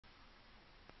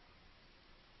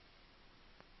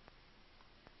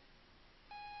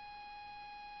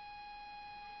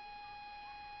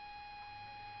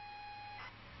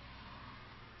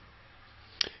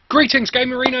Greetings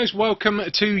Gamerinos, welcome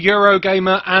to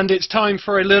Eurogamer, and it's time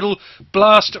for a little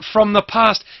blast from the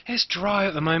past. It's dry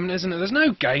at the moment, isn't it? There's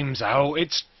no games out.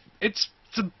 It's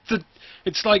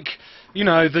like, you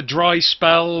know, the dry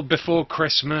spell before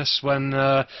Christmas when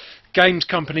games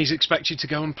companies expect you to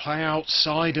go and play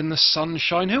outside in the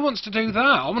sunshine. Who wants to do that?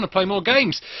 I want to play more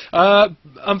games.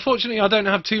 Unfortunately, I don't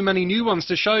have too many new ones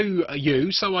to show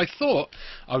you, so I thought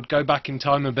I would go back in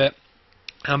time a bit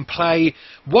and play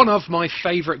one of my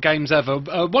favourite games ever.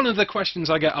 One of the questions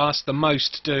I get asked the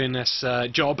most doing this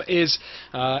job is,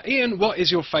 Ian, what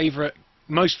is your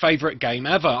most favourite game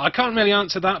ever? I can't really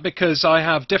answer that because I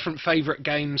have different favourite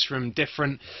games from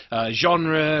different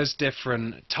genres,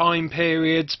 different time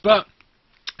periods, but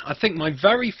I think my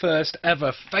very first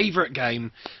ever favourite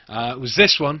game was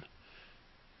this one,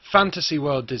 Fantasy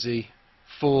World Dizzy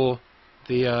for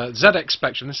the ZX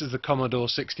Spectrum. This is the Commodore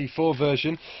 64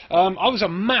 version. I was a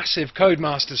massive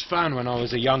Codemasters fan when I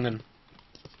was a young'un.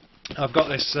 I've got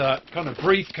this kind of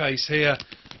briefcase here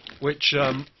which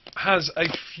has a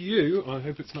few, I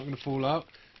hope it's not going to fall out,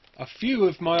 a few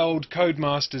of my old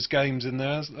Codemasters games in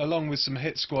there, along with some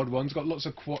Hit Squad ones. Got lots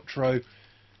of Quattro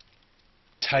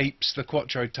tapes. The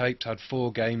Quattro tapes had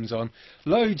 4 games on.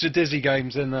 Loads of Dizzy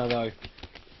games in there though.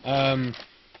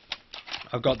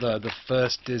 I've got the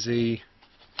first Dizzy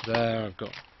there, I've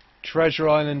got Treasure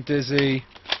Island Dizzy,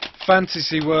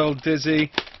 Fantasy World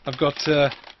Dizzy, I've got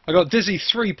Dizzy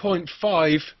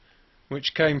 3.5,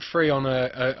 which came free on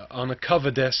a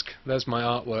cover disc. There's my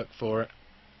artwork for it.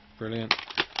 Brilliant.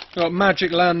 I've got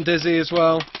Magic Land Dizzy as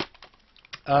well.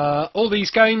 All these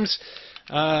games,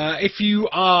 if you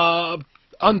are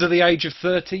under the age of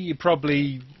 30, you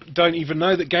probably don't even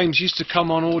know that games used to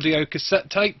come on audio cassette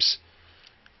tapes.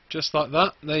 Just like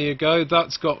that. There you go.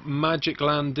 That's got Magic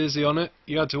Land Dizzy on it.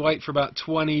 You had to wait for about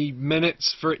 20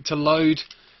 minutes for it to load.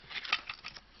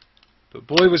 But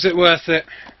boy, was it worth it.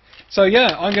 So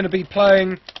yeah, I'm going to be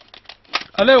playing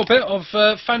a little bit of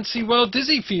Fantasy World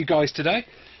Dizzy for you guys today.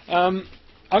 I'm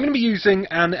going to be using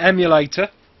an emulator.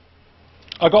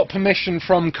 I got permission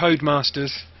from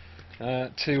Codemasters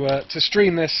to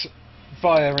stream this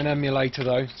via an emulator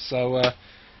though. So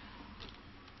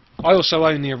I also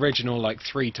own the original like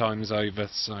 3 times over,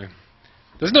 so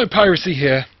there's no piracy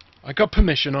here. I got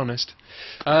permission, honest.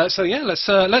 So yeah,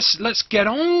 let's get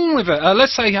on with it.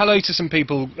 Let's say hello to some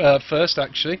people first,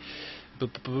 actually.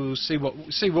 See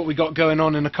what we got going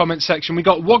on in the comment section. We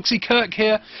got Wogsy Kirk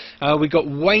here. We got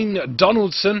Wayne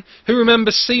Donaldson. Who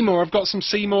remembers Seymour? I've got some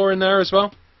Seymour in there as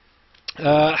well.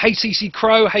 Hey CC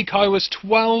Crow. Hey Kai was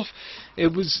 12.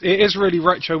 It is really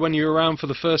retro when you're around for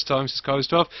the first time, says Kai was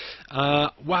 12.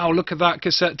 Wow, look at that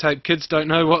cassette tape. Kids don't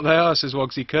know what they are, says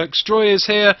Wogsy Kirk. Stroyer's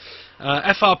here.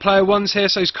 FR Player 1's here,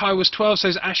 says Kai was 12,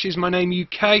 says Ashes My Name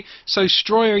UK. So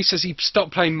Stroyer, he says he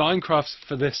stopped playing Minecraft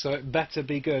for this, so it better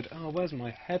be good. Oh, where's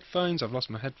my headphones? I've lost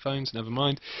my headphones, never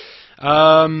mind.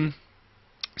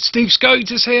 Steve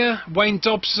Scodes is here. Wayne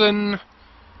Dobson.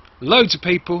 Loads of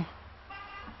people.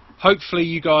 Hopefully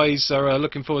you guys are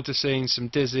looking forward to seeing some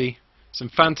Dizzy. Some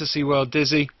Fantasy World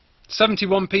Dizzy.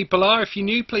 71 people are. If you're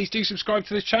new, please do subscribe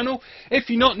to this channel. If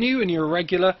you're not new and you're a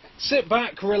regular, sit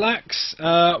back, relax,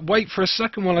 wait for a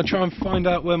second while I try and find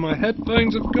out where my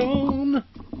headphones have gone.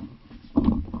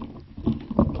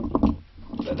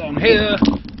 They're down here.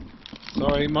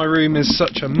 Sorry, my room is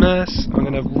such a mess. I'm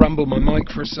going to rumble my mic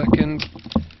for a second.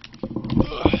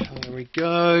 There we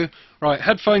go. Right,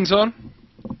 headphones on.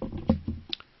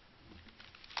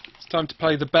 Time to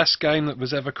play the best game that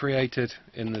was ever created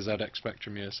in the ZX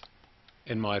Spectrum years,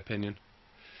 in my opinion.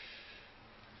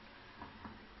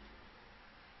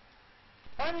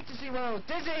 Fantasy World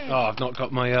Dizzy. Oh, I've not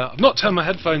got my I've not turned my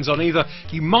headphones on either.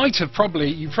 You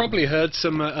probably heard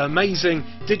some amazing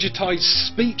digitized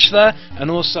speech there,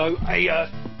 and also an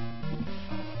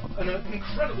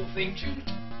incredible theme tune.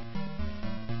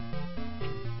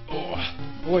 Oh,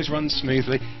 always runs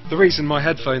smoothly. The reason my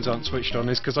headphones aren't switched on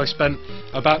is because I spent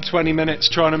about 20 minutes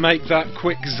trying to make that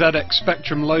quick ZX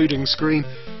Spectrum loading screen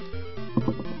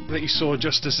that you saw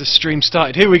just as the stream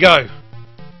started. Here we go.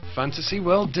 Fantasy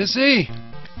World Dizzy.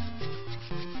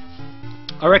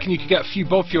 I reckon you could get a few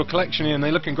bob for your collection here, and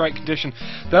they look in great condition.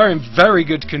 They're in very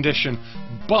good condition,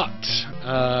 but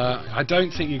I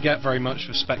don't think you get very much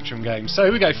for Spectrum games. So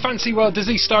here we go. Fantasy World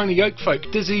Dizzy, starring the Yoke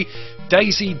Folk, Dizzy,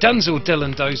 Daisy, Denzel,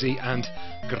 Dylan, Dozy, and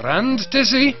Grand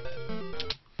Dizzy.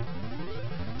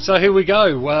 So here we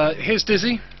go. Here's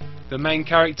Dizzy, the main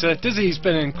character. Dizzy's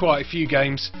been in quite a few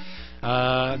games.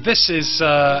 This is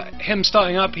him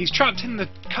starting up. He's trapped in the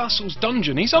castle's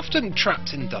dungeon. He's often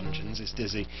trapped in dungeons, is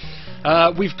Dizzy.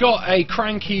 We've got a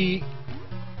cranky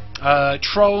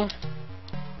troll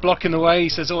blocking the way. He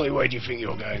says, "Oi, where do you think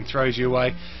you're going?" Throws you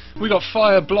away. We got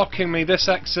fire blocking me this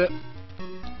exit.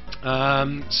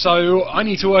 So I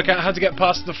need to work out how to get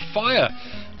past the fire.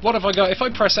 What have I got? If I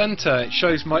press enter, it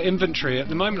shows my inventory. At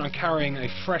the moment I'm carrying a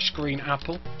fresh green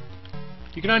apple.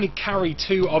 You can only carry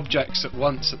 2 objects at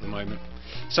once at the moment,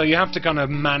 so you have to kind of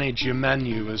manage your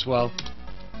menu as well.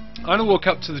 I'm going to walk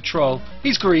up to the troll.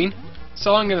 He's green,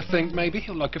 so I'm going to think maybe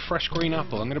he'll like a fresh green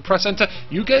apple. I'm going to press enter.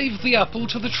 You gave the apple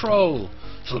to the troll.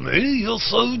 For me, you're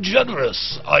so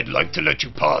generous. I'd like to let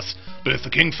you pass, but if the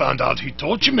king found out, he'd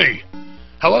torture me.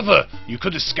 However, you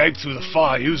could escape through the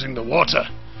fire using the water.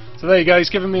 So there you go, he's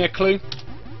given me a clue.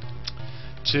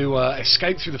 To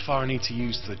escape through the fire I need to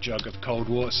use the jug of cold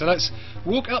water. So let's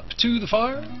walk up to the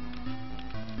fire.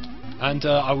 And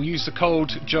I will use the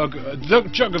jug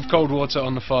of cold water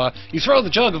on the fire. You throw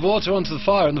the jug of water onto the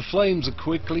fire and the flames are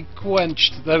quickly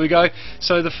quenched. There we go.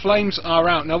 So the flames are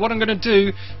out. Now what I'm going to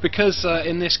do, because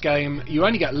in this game you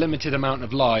only get a limited amount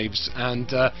of lives, and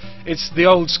it's the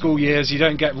old school years, you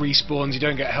don't get respawns, you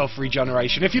don't get health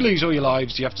regeneration. If you lose all your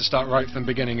lives you have to start right from the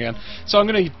beginning again. So I'm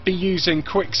going to be using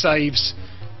quick saves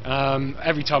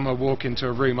every time I walk into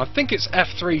a room. I think it's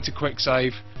F3 to quick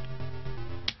save.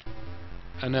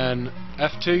 And then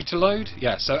F2 to load?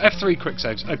 Yeah, so F3 quick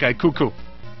saves. Okay, cool.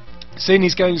 Seeing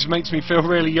these games makes me feel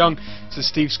really young, says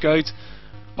Steve Scote.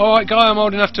 Alright guy, I'm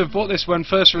old enough to have bought this when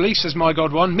first released, says My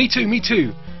God 1. Me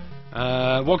too.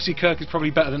 Wogsy Kirk is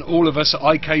probably better than all of us at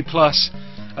IK+.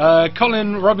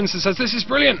 Colin Robinson says, this is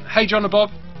brilliant. Hey John and Bob.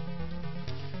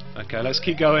 Okay, let's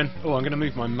keep going. Oh, I'm going to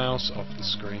move my mouse off the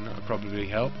screen. That would probably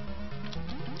help.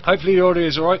 Hopefully the audio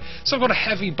is alright. So I've got a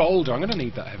heavy boulder. I'm going to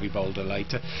need that heavy boulder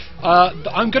later.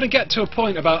 I'm going to get to a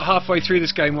point about halfway through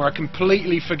this game where I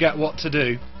completely forget what to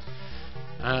do.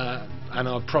 And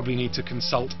I'll probably need to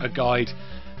consult a guide.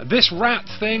 This rat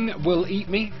thing will eat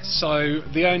me, so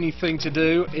the only thing to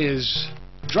do is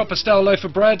drop a stale loaf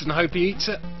of bread and hope he eats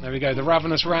it. There we go, the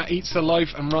ravenous rat eats the loaf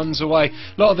and runs away.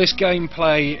 A lot of this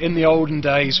gameplay in the olden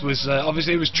days was,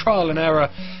 obviously it was trial and error.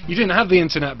 You didn't have the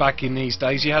internet back in these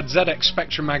days. You had ZX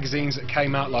Spectrum magazines that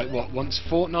came out like, what, once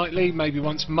fortnightly, maybe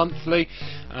once monthly,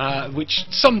 which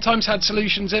sometimes had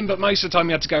solutions in, but most of the time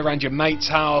you had to go around your mates'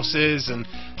 houses and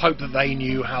hope that they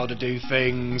knew how to do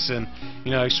things and,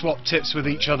 you know, swap tips with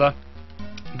each other.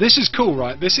 This is cool,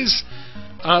 right? This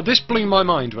blew my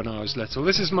mind when I was little.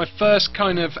 This is my first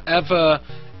kind of ever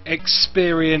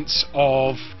experience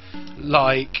of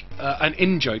like an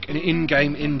in-joke, an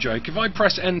in-game in-joke. If I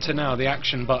press enter now, the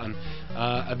action button,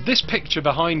 this picture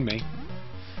behind me,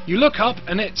 you look up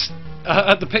and it's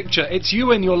at the picture, it's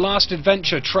you in your last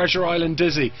adventure, Treasure Island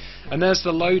Dizzy, and there's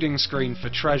the loading screen for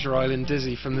Treasure Island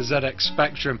Dizzy from the ZX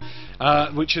Spectrum,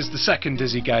 which is the second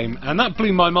Dizzy game, and that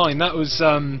blew my mind. That was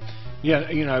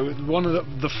yeah, you know, one of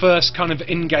the first kind of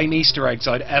in-game Easter eggs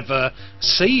I'd ever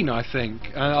seen, I think.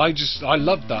 I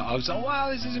loved that. I was like, wow,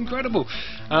 this is incredible.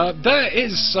 There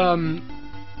is,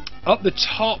 up the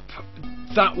top,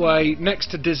 that way, next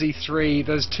to Dizzy 3,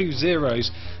 there's 2 zeros.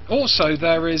 Also,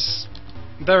 there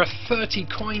are 30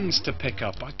 coins to pick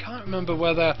up. I can't remember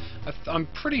whether... I'm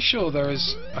pretty sure there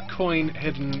is a coin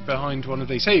hidden behind one of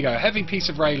these. Here you go, a heavy piece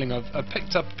of railing. I've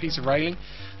picked up a piece of railing.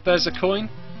 There's a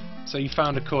coin. So you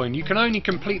found a coin. You can only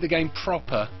complete the game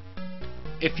proper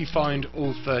if you find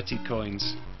all 30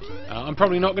 coins. I'm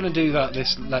probably not going to do that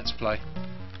this Let's Play.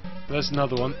 There's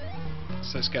another one.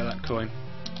 So let's get that coin.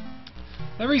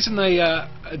 The reason they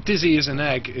Dizzy is an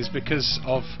egg is because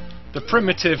of the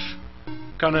primitive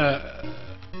kind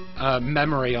of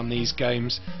memory on these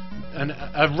games. And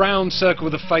a round circle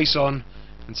with a face on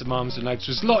and some arms and legs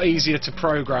was a lot easier to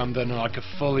program than like a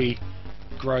fully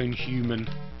grown human.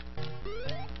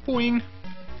 Boing.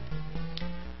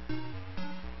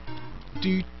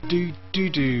 Do.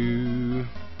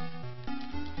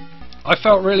 I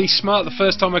felt really smart the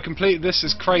first time I completed this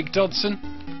as Craig Dodson.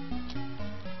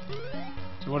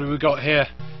 So what have we got here?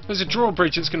 There's a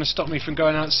drawbridge that's going to stop me from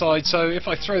going outside, so if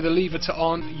I throw the lever to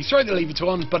on, you throw the lever to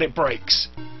on, but it breaks.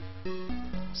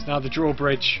 So now the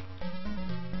drawbridge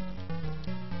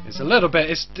is a little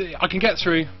bit, I can get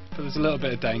through, but there's a little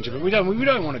bit of danger, but we don't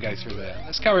want to go through there.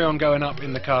 Let's carry on going up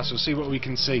in the castle, see what we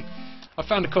can see. I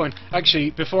found a coin.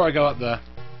 Actually, before I go up there,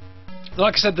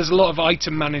 like I said, there's a lot of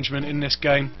item management in this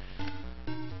game.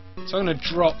 So I'm going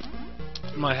to drop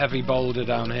my heavy boulder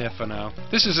down here for now.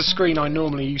 This is a screen I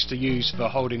normally used to use for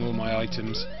holding all my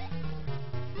items.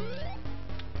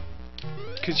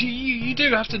 Because you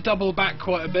do have to double back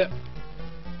quite a bit.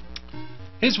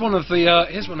 Here's one of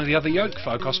the other yoke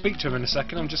folk. I'll speak to him in a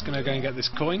second. I'm just going to go and get this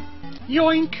coin.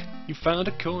 Yoink! You found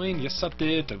a coin. Yes, I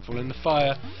did. Don't fall in the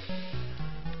fire.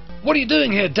 What are you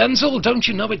doing here, Denzel? Don't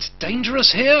you know it's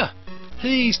dangerous here?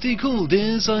 Hey, stay cool,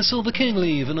 Diz. I saw the king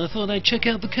leave and I thought I'd check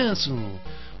out the castle.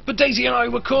 But Daisy and I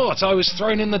were caught. I was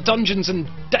thrown in the dungeons and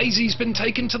Daisy's been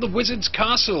taken to the wizard's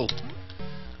castle.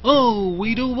 Oh,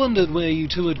 we'd all wondered where you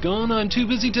two had gone. I'm too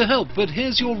busy to help, but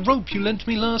here's your rope you lent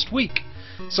me last week.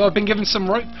 So I've been given some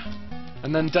rope,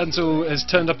 and then Denzel has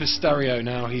turned up his stereo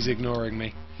now. He's ignoring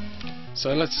me.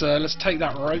 So let's take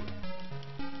that rope.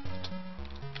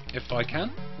 If I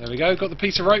can. There we go, got the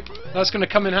piece of rope. That's going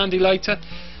to come in handy later.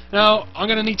 Now, I'm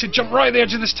going to need to jump right at the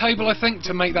edge of this table, I think,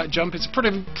 to make that jump. It's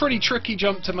a pretty tricky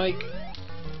jump to make.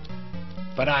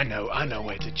 But I know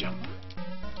where to jump.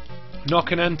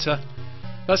 Knock and enter.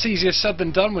 That's easier said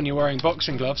than done when you're wearing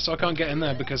boxing gloves, so I can't get in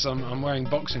there because I'm wearing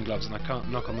boxing gloves and I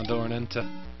can't knock on the door and enter.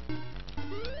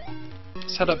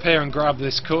 Let's head up here and grab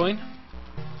this coin.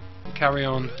 Carry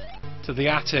on to the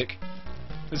attic.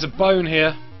 There's a bone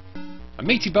here. A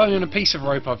meaty bone and a piece of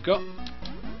rope I've got.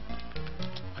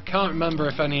 I can't remember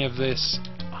if any of this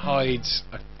hides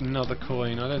another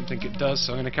coin. I don't think it does,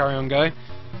 so I'm going to carry on going.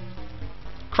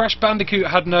 Crash Bandicoot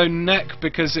had no neck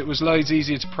because it was loads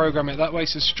easier to program it that way,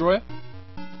 says Stroyer.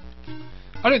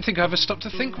 I don't think I ever stopped to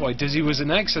think why Dizzy was an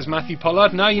egg, says Matthew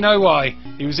Pollard. Now you know why.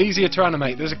 He was easier to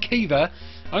animate. There's a key there.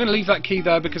 I'm going to leave that key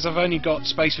there because I've only got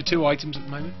space for 2 items at the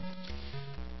moment.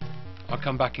 I'll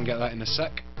come back and get that in a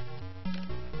sec.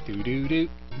 Do do do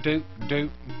do do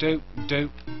do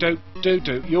do do do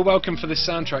do. You're welcome for this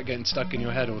soundtrack getting stuck in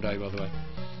your head all day, by the way.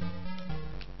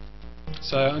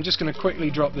 So I'm just going to quickly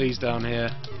drop these down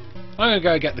here. I'm going to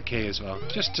go get the key as well,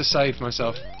 just to save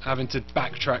myself having to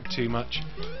backtrack too much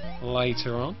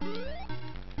later on.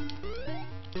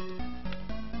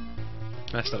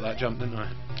 Messed up that jump, didn't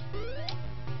I?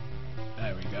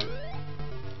 There we go.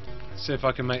 Let's see if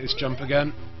I can make this jump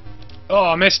again. Oh,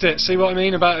 I missed it. See what I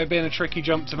mean about it being a tricky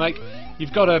jump to make?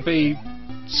 You've got to be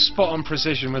spot on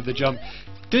precision with the jump.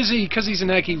 Dizzy, because he's an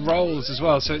egg, he rolls as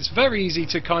well, so it's very easy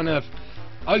to kind of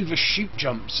overshoot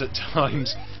jumps at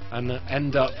times and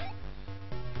end up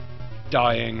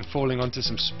dying, falling onto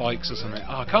some spikes or something.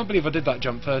 Oh, I can't believe I did that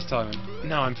jump first time and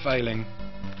now I'm failing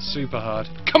super hard.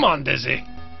 Come on, Dizzy!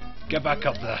 Get back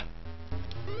up there.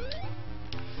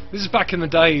 This is back in the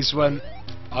days when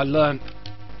I learnt...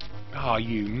 Ah,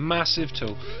 you massive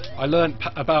tool. I learnt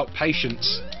about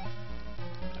patience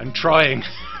and trying.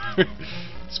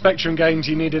 Spectrum games,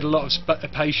 you needed a lot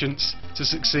of patience to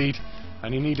succeed,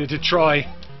 and you needed to try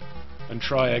and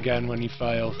try again when you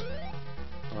failed.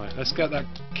 Right, let's get that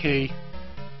key.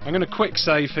 I'm going to quick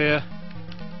save here,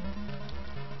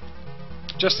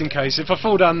 just in case. If I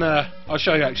fall down there, I'll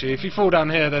show you actually. If you fall down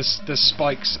here, there's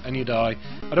spikes and you die.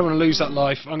 I don't want to lose that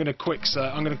life. I'm going to quick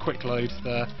load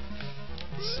there.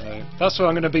 So that's what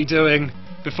I'm going to be doing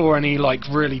before any like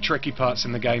really tricky parts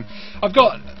in the game. I've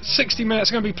got 60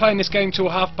 minutes. I'm going to be playing this game till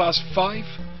 5:30.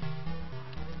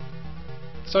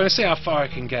 So I'm going to see how far I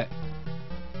can get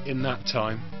in that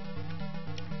time.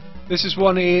 This is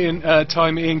one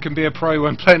time Ian can be a pro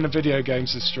when playing the video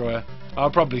games Destroyer. I'll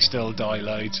probably still die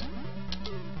loads.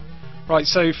 Right,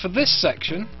 so for this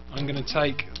section, I'm going to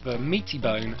take the meaty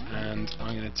bone and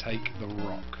I'm going to take the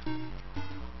rock.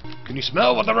 Can you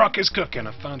smell what the rock is cooking?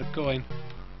 I found a coin.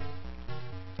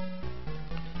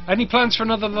 Any plans for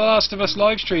another The Last of Us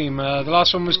live stream? The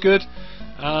last one was good,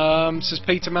 says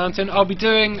Peter Mountain. I'll be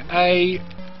doing a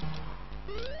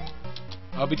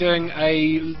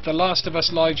The Last of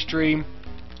Us live stream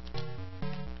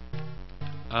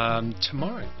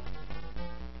tomorrow.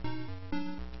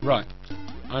 Right,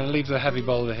 I'm going to leave the heavy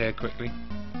boulder here quickly.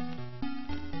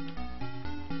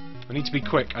 I need to be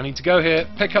quick. I need to go here,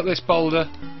 pick up this boulder,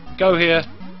 go here.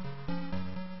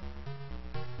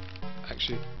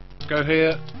 Actually, go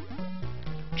here,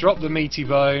 drop the meaty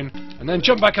bone, and then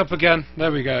jump back up again.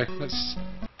 There we go. Let's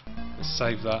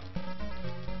save that.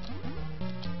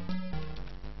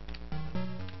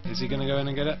 Is he going to go in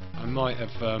and get it? I might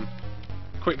have...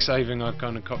 quick saving, I've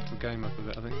kind of cocked the game up a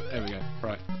bit, I think. There we go.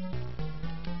 Right.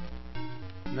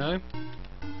 No?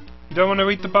 You don't want to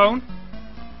eat the bone?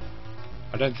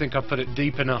 I don't think I put it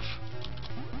deep enough.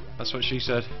 That's what she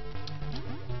said.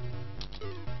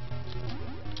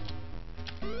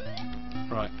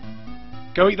 Right.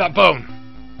 Go eat that bone!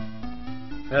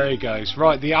 There he goes.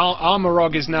 Right, the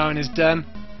Armorog is now in his den.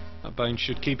 That bone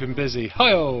should keep him busy.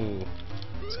 Hi-oh!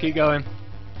 Let's keep going.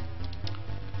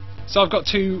 So I've got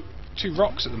two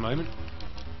rocks at the moment.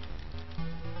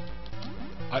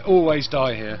 I always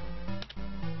die here.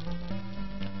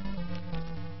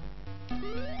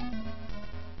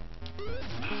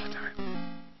 Oh, damn it.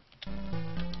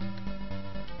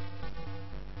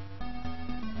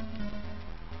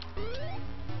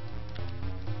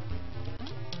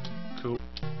 Cool.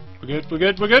 We're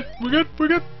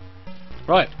good.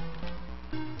 Right.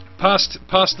 past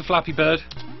the Flappy Bird.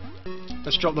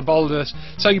 Let's drop the boulders.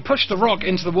 So you push the rock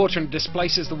into the water and it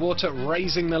displaces the water,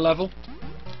 raising the level.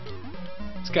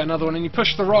 Let's get another one. And you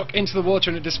push the rock into the water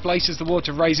and it displaces the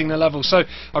water, raising the level. So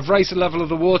I've raised the level of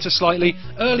the water slightly.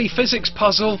 Early physics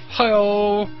puzzle.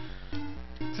 Hi-oh!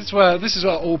 This is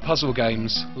where all puzzle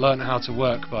games learn how to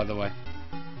work, by the way.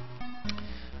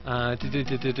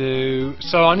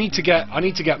 So I need to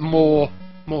get more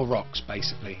rocks,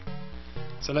 basically.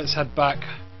 So let's head back.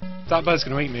 That bird's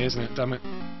going to eat me, isn't it? Damn it.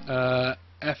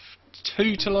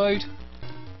 F2 to load.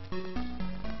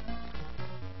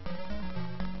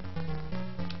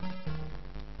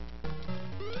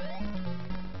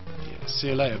 Yeah, see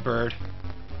you later, bird.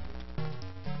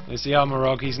 There's the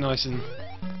Amarog.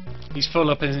 He's full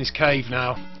up in his cave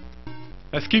now.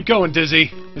 Let's keep going,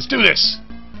 Dizzy. Let's do this.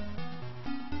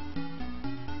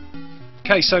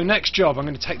 Okay, so next job, I'm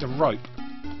going to take the rope.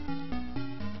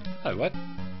 Oh, what?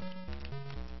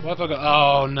 What have I got?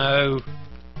 Oh, no.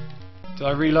 Did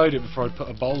I reload it before I put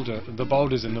the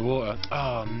boulders in the water?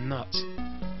 Oh, nuts.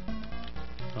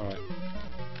 Alright.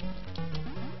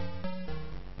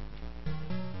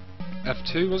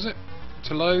 F2, was it?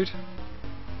 To load?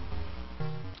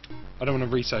 I don't want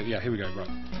to reset. Yeah, here we go.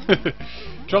 Right.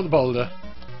 Drop the boulder.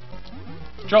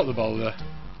 Drop the boulder.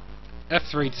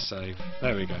 F3 to save.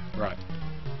 There we go. Right.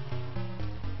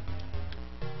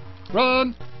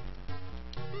 Run!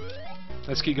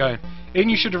 Let's keep going. Ian,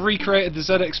 you should have recreated the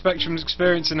ZX Spectrum's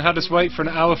experience and had us wait for an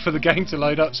hour for the game to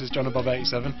load up, says John Above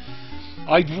 87.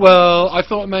 I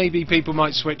thought maybe people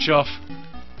might switch off.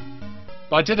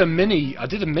 But I did a mini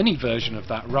version of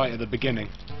that right at the beginning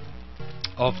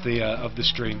of the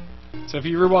stream. So if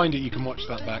you rewind it, you can watch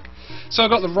that back. So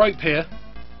I've got the rope here.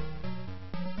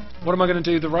 What am I going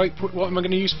to do? The rope? What am I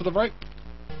going to use for the rope?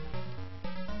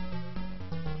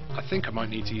 I think I might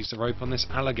need to use the rope on this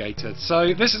alligator.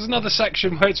 So this is another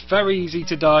section where it's very easy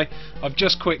to die. I've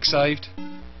just quick saved.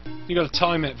 You've got to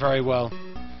time it very well.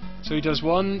 So he does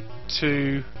 1,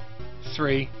 2,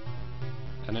 3,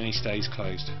 and then he stays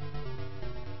closed.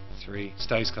 3,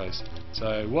 stays closed.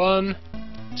 So 1,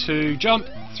 2, jump,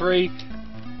 3.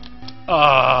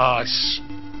 Ah,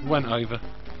 went over.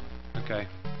 Okay.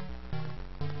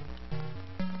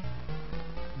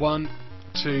 1,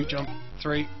 2, jump,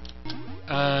 3.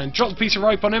 And drop the piece of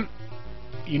rope on him.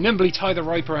 You nimbly tie the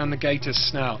rope around the gator's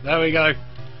snout. There we go.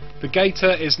 The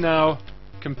gator is now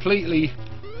completely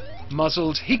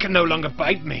muzzled. He can no longer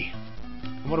bite me.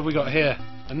 And what have we got here?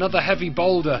 Another heavy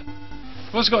boulder.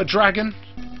 We've also got a dragon.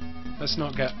 Let's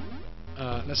not get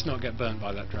burnt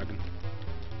by that dragon.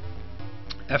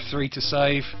 F3 to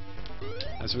save.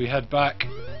 As we head back.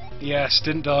 Yes,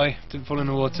 didn't die. Didn't fall in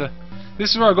the water.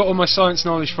 This is where I got all my science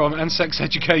knowledge from and sex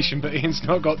education, but Ian's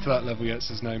not got to that level yet,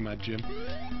 says Nomad Jim.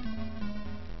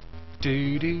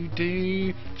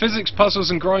 Do. Physics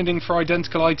puzzles and grinding for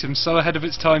identical items, so ahead of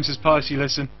its time, says Party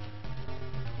Listen.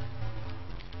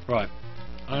 Right.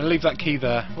 I'm going to leave that key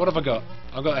there. What have I got?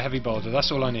 I've got a heavy boulder,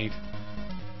 that's all I need.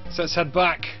 So let's head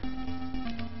back.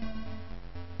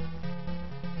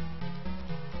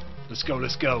 Let's go,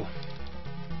 let's go.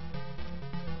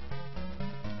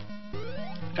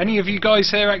 Any of you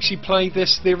guys here actually played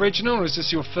the original, or is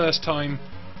this your first time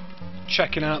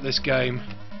checking out this game?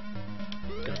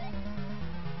 Go.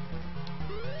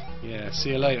 Yeah,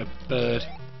 see you later, bird.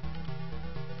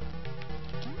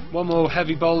 One more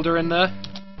heavy boulder in there.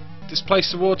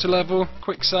 Displace the water level,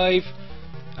 quick save.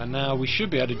 And now we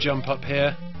should be able to jump up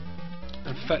here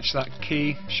and fetch that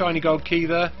key, shiny gold key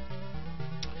there.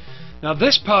 Now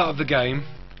this part of the game,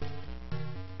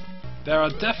 there are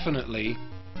definitely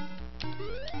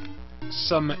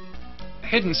some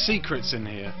hidden secrets in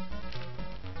here.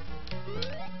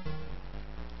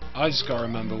 I just gotta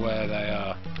remember where they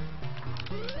are,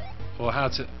 or how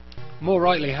to, more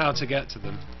rightly, how to get to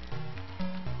them.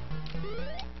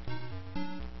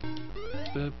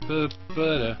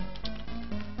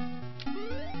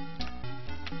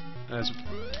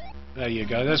 There you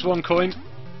go. There's one coin.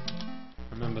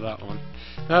 Remember that one.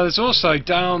 Now there's also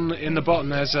down in the bottom.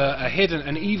 There's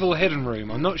an evil hidden room.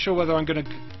 I'm not sure whether I'm gonna.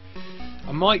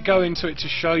 I might go into it to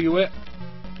show you it,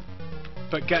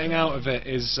 but getting out of it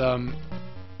is a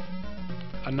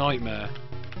nightmare.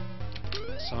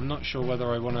 So I'm not sure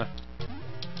whether I want to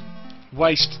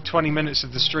waste 20 minutes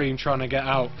of the stream trying to get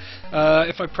out.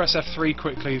 If I press F3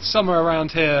 quickly, somewhere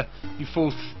around here you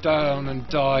fall down and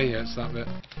die. Yeah, it's that bit.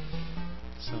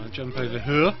 So I jump over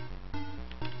here.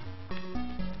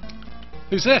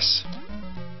 Who's this?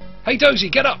 Hey Dozy,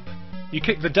 get up! You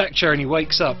kick the deck chair and he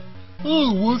wakes up.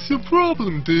 Oh, what's the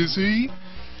problem, Dizzy?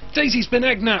 Daisy's been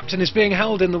egg-napped and is being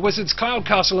held in the wizard's cloud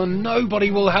castle, and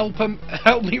nobody will help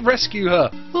me rescue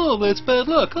her. Oh, that's bad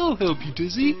luck. I'll help you,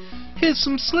 Dizzy. Here's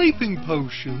some sleeping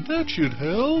potion. That should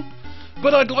help.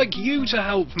 But I'd like you to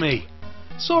help me.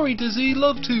 Sorry, Dizzy.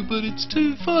 Love to, but it's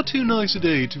far too nice a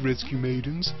day to rescue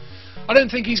maidens. I don't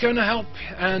think he's going to help,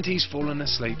 and he's fallen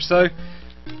asleep. So,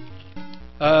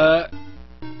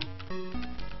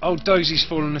 old Daisy's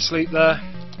fallen asleep there.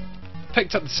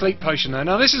 Picked up the sleep potion there.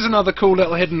 Now this is another cool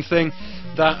little hidden thing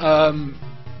that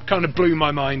kind of blew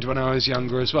my mind when I was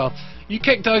younger as well. You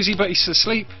kick Dozy but he's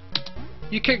asleep.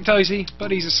 You kick Dozy but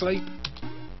he's asleep.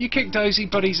 You kick Dozy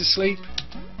but he's asleep.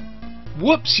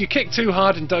 Whoops, you kick too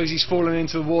hard and Dozy's fallen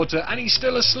into the water and he's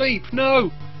still asleep.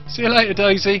 No! See you later,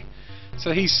 Dozy.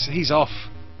 So he's off.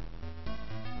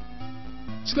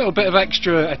 It's a little bit of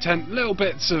little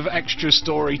bits of extra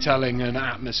storytelling and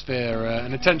atmosphere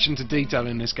and attention to detail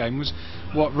in this game was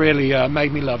what really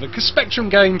made me love it. Because Spectrum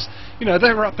Games, you know,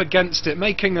 they were up against it,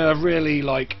 making a really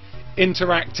like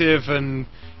interactive and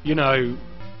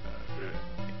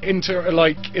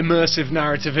immersive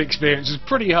narrative experience was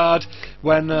pretty hard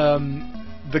when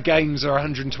the games are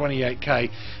 128k.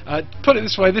 Put it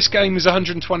this way, this game is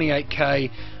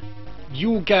 128k.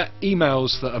 You'll get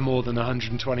emails that are more than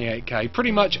 128k.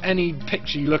 Pretty much any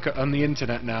picture you look at on the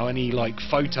internet now, any like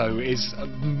photo, is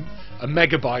a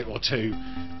megabyte or two.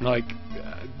 Like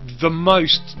the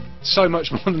most, so much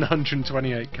more than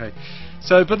 128k.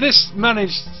 So, but this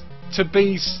managed to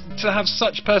have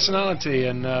such personality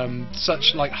and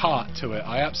such like heart to it.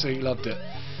 I absolutely loved it.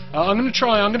 I'm going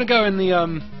to go in the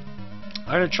I'm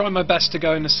going to try my best to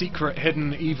go in the secret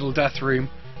hidden evil death room.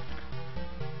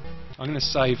 I'm going to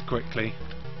save quickly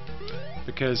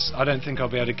because I don't think I'll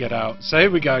be able to get out. So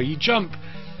here we go. You jump.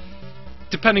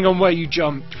 Depending on where you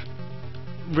jump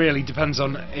really depends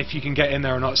on if you can get in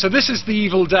there or not. So this is the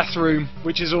evil death room,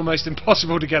 which is almost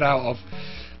impossible to get out of.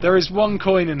 There is one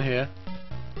coin in here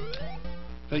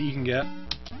that you can get.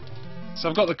 So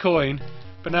I've got the coin,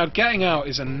 but now getting out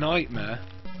is a nightmare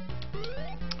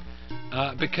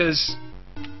because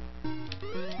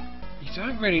you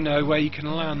don't really know where you can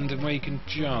land and where you can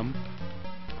jump.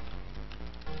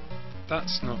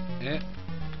 That's not it.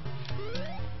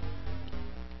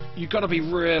 You've got to be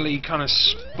really kind of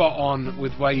spot on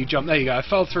with where you jump. There you go. I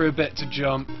fell through a bit to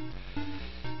jump.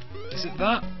 Is it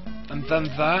that? And then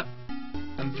that?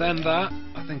 And then that?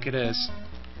 I think it is.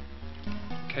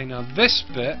 Okay, now this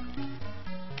bit.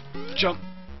 Jump.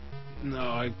 No,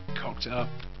 I cocked it up.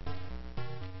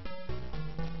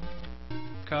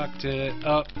 Cocked it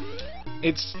up.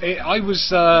 I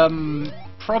was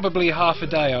probably half a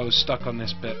day I was stuck on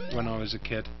this bit when I was a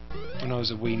kid, when I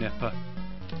was a wee nipper.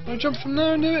 Can I jump from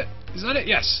there and do it? Is that it?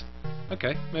 Yes.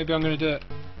 Okay, maybe I'm going to do it.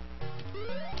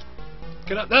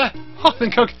 Get up there. I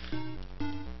think I.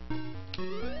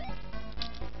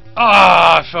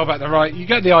 I fell back there. Right, you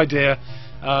get the idea.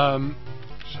 Shall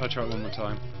I try it one more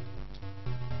time?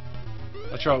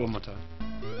 I'll try it one more time.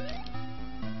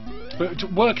 But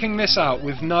working this out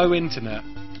with no internet,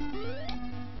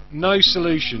 no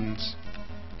solutions.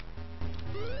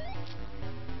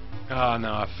 Ah,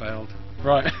 no, I failed.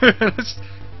 Right,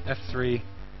 F3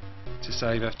 to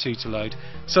save, F2 to load.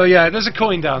 So yeah, there's a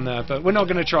coin down there, but we're not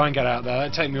going to try and get out there.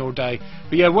 That'd take me all day.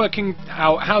 But yeah, working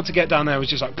out how to get down there was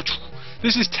just like...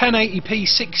 This is 1080p,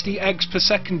 60 eggs per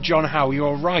second, John Howe,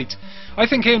 you're right. I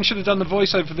think Ian should have done the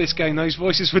voiceover for this game. Those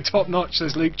voices were top notch,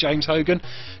 says Luke James Hogan.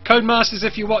 Codemasters,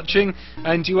 if you're watching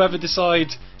and you ever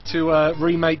decide to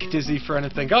remake Dizzy for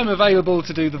anything, I'm available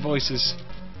to do the voices.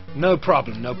 No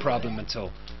problem at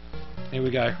all. Here we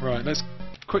go. Right, let's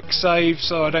quick save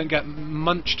so I don't get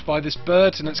munched by this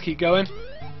bird, and let's keep going.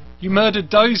 You murdered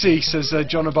Dozy, says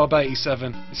John Bob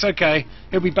 87. It's okay.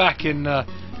 He'll be back in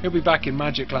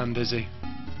Magic Land, Dizzy.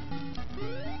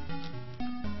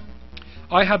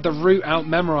 I had the route out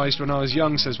memorised when I was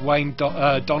young, says Wayne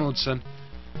Donaldson.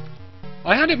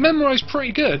 I had it memorised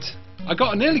pretty good. I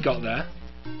nearly got there,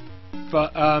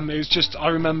 but it was just I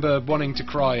remember wanting to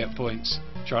cry at points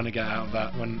trying to get out of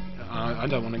that. When I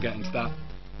don't want to get into that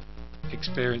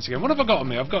experience again. What have I got on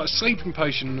me? I've got a sleeping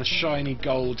potion and a shiny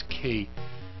gold key.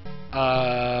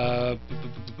 So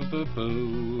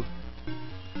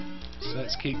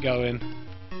let's keep going.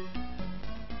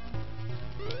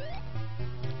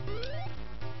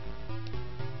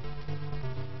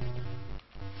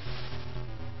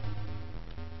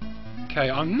 Okay,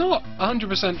 I'm not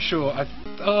 100% sure.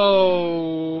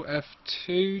 Oh,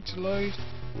 F2 to load.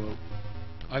 Well,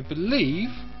 I believe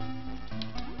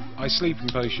I sleeping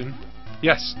potion.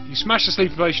 Yes, you smash the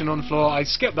sleeping potion on the floor. I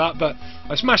skipped that, but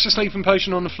I smashed the sleeping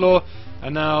potion on the floor,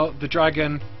 and now the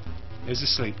dragon is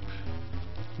asleep.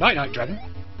 Night, night, dragon.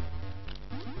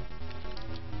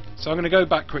 So I'm going to go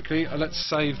back quickly. Let's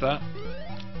save that.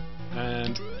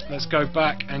 And let's go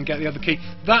back and get the other key.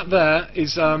 That there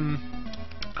is...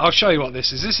 I'll show you what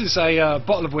this is. This is a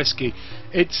bottle of whiskey.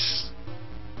 It's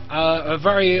a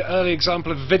very early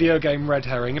example of video game red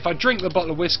herring. If I drink the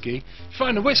bottle of whiskey, you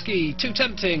find the whiskey too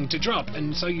tempting to drop,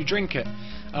 and so you drink it.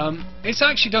 It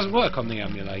actually doesn't work on the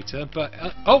emulator, but...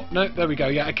 oh, no, there we go.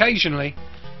 Yeah, occasionally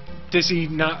Dizzy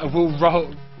will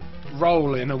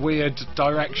roll in a weird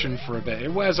direction for a bit.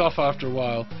 It wears off after a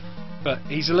while, but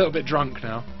he's a little bit drunk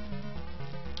now.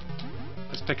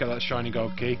 Let's pick up that shiny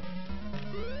gold key.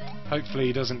 Hopefully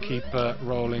he doesn't keep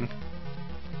rolling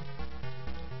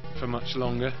for much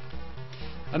longer.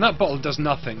 And that bottle does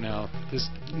nothing now. There's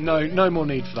no more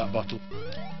need for that bottle.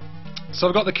 So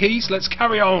I've got the keys. Let's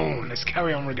carry on. Let's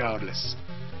carry on regardless.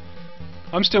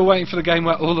 I'm still waiting for the game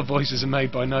where all the voices are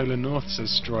made by Nolan North,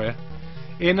 says Stroyer.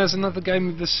 Ian, there's another game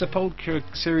of the Sepulchre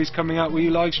series coming out. Will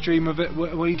you live stream of it?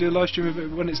 Will you do a live stream of it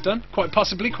when it's done? Quite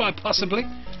possibly, quite possibly.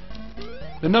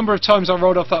 The number of times I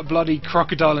rolled off that bloody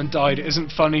crocodile and died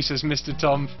isn't funny, says Mr.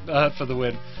 Tom for the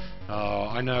win. Oh,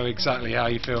 I know exactly how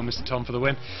you feel, Mr. Tom, for the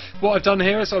win. What I've done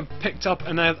here is I've picked up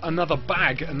another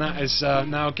bag, and that has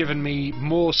now given me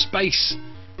more space.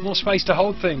 More space to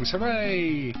hold things.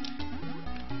 Hooray!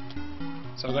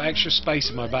 So I've got extra space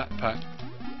in my backpack.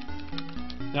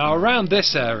 Now, around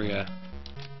this area,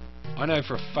 I know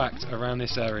for a fact around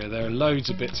this area there are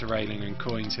loads of bits of railing and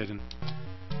coins hidden.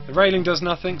 The railing does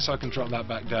nothing, so I can drop that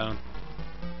back down.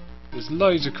 There's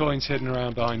loads of coins hidden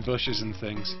around behind bushes and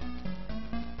things.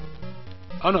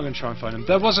 I'm not going to try and find them.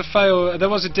 There was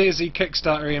a Dizzy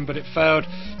Kickstarter in, but it failed.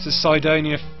 It's a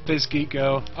Sidonia BizGeek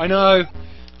girl. I know.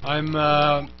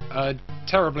 I'm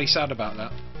terribly sad about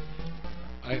that.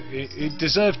 It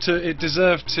deserved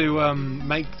to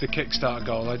make the Kickstarter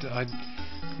goal.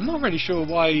 I'm not really sure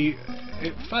why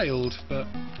it failed, but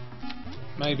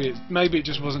maybe it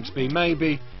just wasn't to be.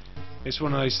 Maybe it's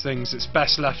one of those things that's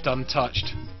best left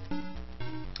untouched.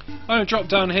 I'm going to drop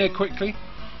down here quickly.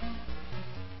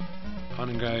 I'm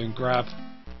going to go and grab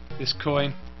this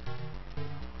coin.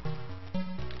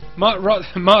 Mart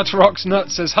Rocks Nut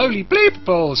says, "Holy bleep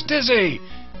balls, Dizzy!"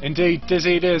 Indeed,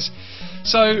 Dizzy it is.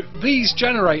 So these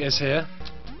generators here,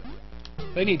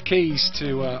 they need keys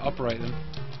to operate them.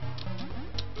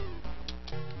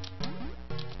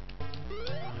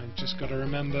 I've just got to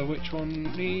remember which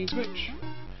one needs which.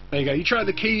 There you go. You try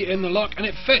the key in the lock and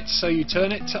it fits, so you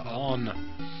turn it to on.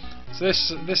 So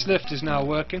this lift is now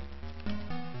working.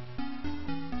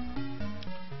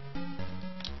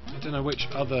 I don't know which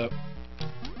other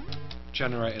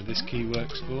generator this key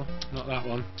works for. Not that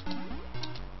one.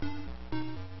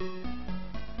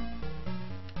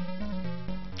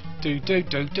 Do.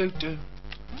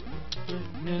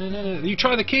 No. You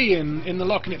try the key in the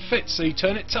lock and it fits, so you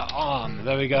turn it to on.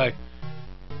 There we go.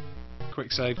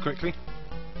 Quick save quickly.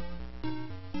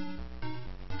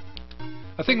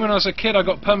 I think when I was a kid I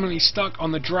got permanently stuck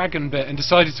on the dragon bit and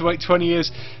decided to wait 20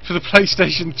 years for the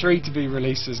PlayStation 3 to be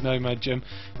released, as Nomad Jim.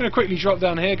 I'm going to quickly drop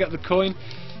down here, get the coin.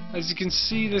 As you can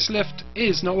see, this lift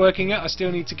is not working yet. I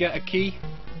still need to get a key.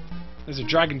 There's a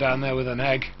dragon down there with an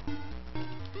egg.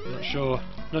 Not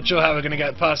sure how we're going to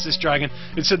get past this dragon.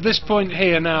 It's at this point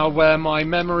here now where my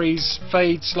memories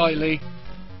fade slightly,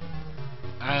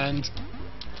 and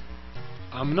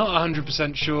I'm not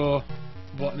 100% sure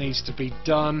what needs to be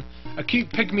done. A cute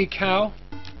pygmy cow.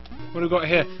 What have we got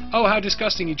here? Oh, how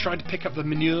disgusting! You tried to pick up the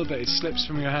manure, but it slips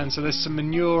from your hand. So there's some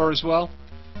manure as well.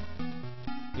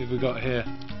 What have we got here?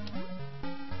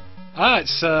 Ah,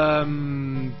 it's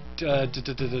Dylan, I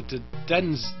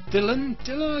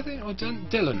think, or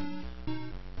Dylan.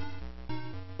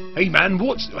 Hey man,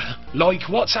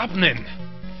 what's happening?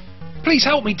 Please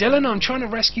help me, Dylan. I'm trying to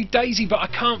rescue Daisy, but I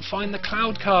can't find the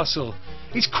Cloud Castle.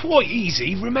 It's quite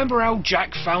easy. Remember how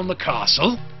Jack found the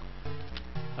castle?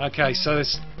 Okay, so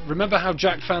remember how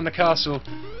Jack found the castle.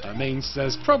 That means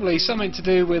there's probably something to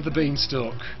do with the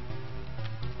beanstalk.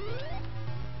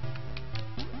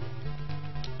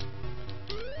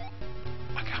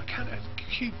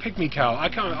 Cute pygmy cow.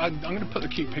 I'm going to put the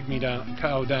cute pygmy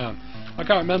cow down. I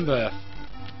can't remember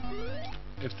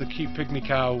if the cute pygmy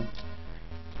cow.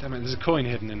 Damn it! There's a coin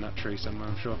hidden in that tree somewhere,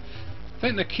 I'm sure. I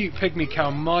think the cute pygmy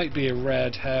cow might be a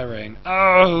red herring.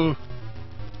 Oh!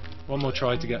 One more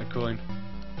try to get a coin.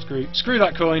 Screw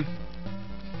that coin.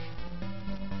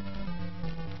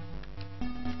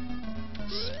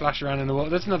 Splash around in the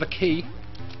water. There's another key.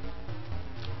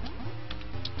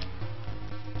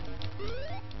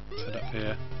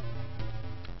 Here.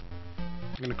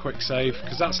 I'm going to quick save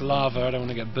because that's lava. I don't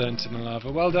want to get burnt in the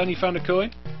lava. Well done, you found a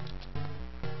coin.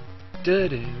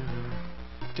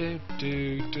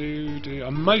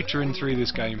 I'm motoring through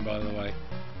this game, by the way.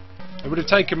 It would have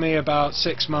taken me about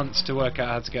 6 months to work out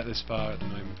how to get this far at the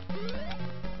moment.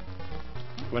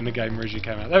 When the game originally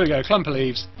came out. There we go, clump of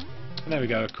leaves. And there we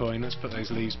go, a coin. Let's put those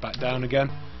leaves back down again.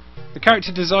 The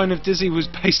character design of Dizzy was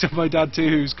based on my dad too,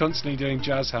 who's constantly doing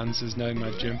jazz hands, says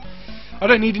Nomad Jim. I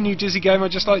don't need a new Dizzy game, I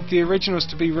just like the originals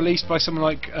to be released by someone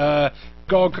like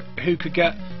GOG, who could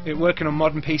get it working on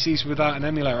modern PCs without an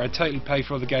emulator. I'd totally pay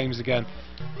for all the games again.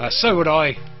 So would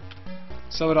I.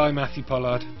 So would I, Matthew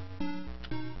Pollard.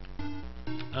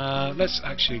 Let's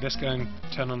go and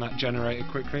turn on that generator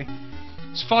quickly.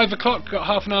 It's 5 o'clock, got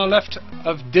half an hour left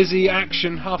of Dizzy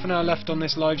action, half an hour left on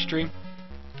this live stream.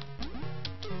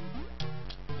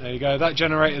 There you go, that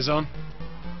generator's on.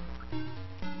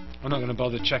 I'm not going to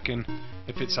bother checking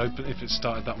if it's open, if it's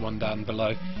started that one down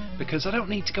below, because I don't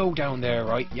need to go down there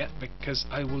right yet, because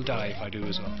I will die if I do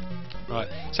as well. Right,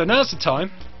 so now's the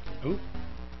time to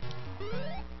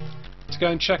go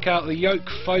and check out the Yoke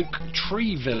Folk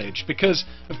Tree Village, because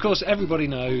of course everybody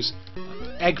knows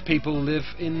egg people live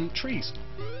in trees.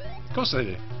 Of course they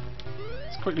do.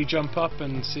 Let's quickly jump up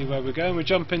and see where we're going. We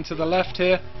jump into the left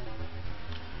here.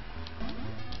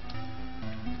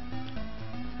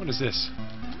 What is this?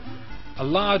 A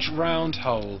large round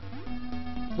hole.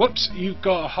 Whoops, you've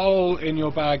got a hole in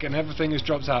your bag and everything has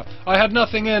dropped out. I had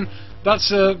nothing in.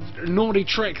 That's a naughty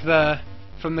trick there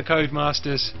from the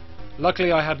Codemasters.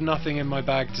 Luckily I had nothing in my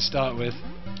bag to start with.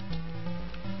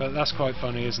 But that's quite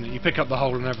funny, isn't it? You pick up the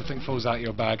hole and everything falls out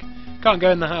your bag. Can't go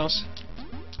in the house.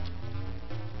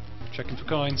 Checking for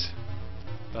coins.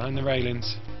 Behind the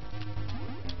railings.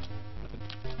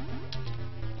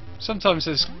 Sometimes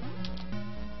there's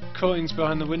coins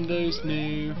behind the windows.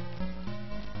 No.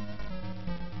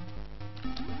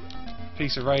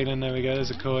 Piece of railing, there we go,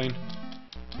 there's a coin.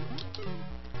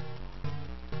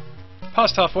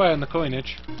 Past halfway on the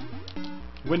coinage.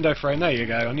 Window frame, there you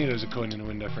go, I knew there was a coin in a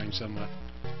window frame somewhere.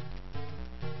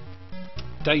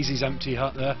 Daisy's empty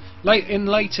hut there. In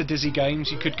later Dizzy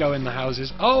games you could go in the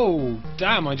houses. Oh,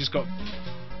 damn, I just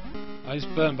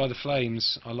burnt by the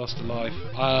flames. I lost a life.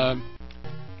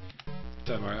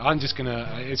 Don't worry,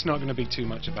 it's not gonna be too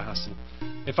much of a hassle.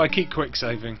 If I keep quick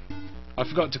saving. I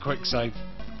forgot to quick save,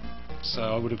 so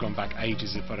I would have gone back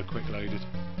ages if I'd have quick loaded.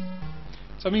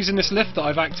 So I'm using this lift that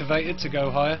I've activated to go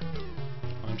higher.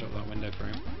 I'll drop that window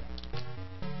frame.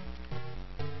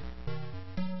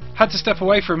 Had to step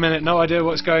away for a minute, no idea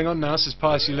what's going on now, says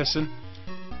Pius You Listen.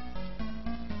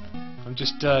 I'm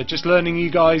just learning you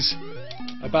guys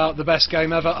about the best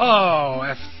game ever. Oh,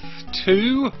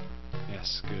 F2?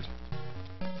 Yes, good.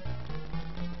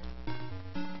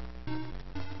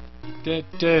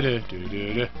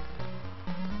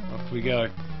 Off we go.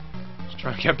 Let's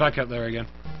try and get back up there again.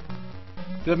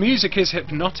 The music is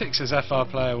hypnotic, says FR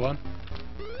Player 1.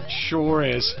 It sure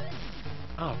is.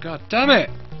 Oh god damn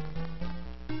it!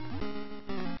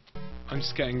 I'm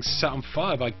just getting set on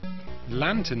fire by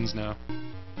lanterns now.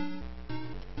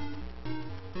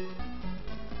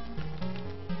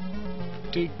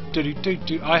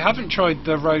 I haven't tried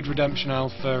the Road Redemption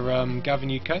Alpha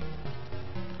Gavin UK.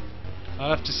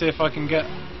 I'll have to see if I can get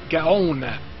on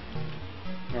that.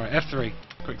 Alright, F3,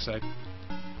 quick save.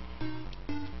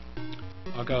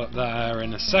 I'll go up there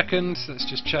in a second. Let's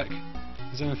just check.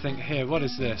 Is anything here? What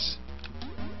is this?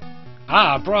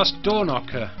 Ah, brass door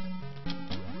knocker.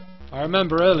 I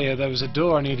remember earlier there was a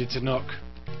door I needed to knock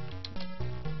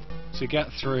to get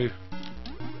through.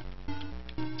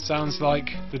 Sounds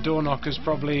like the door knocker's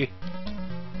probably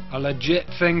a legit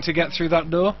thing to get through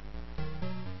that door.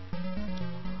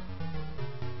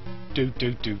 Do.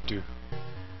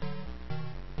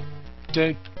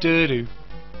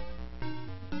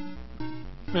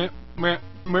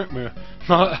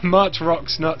 March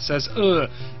Rocks Nut says, ugh,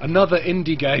 another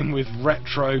indie game with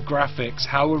retro graphics,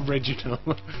 how original.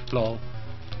 Lol.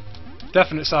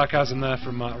 Definite sarcasm there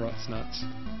from Mark Rocks Nuts.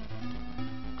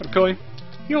 Got a coin.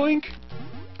 Yoink!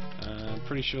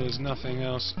 Pretty sure there's nothing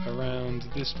else around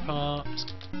this part.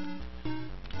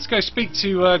 Let's go speak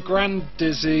to Grand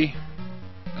Dizzy.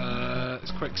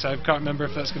 It's quick save. Can't remember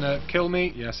if that's going to kill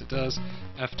me. Yes, it does.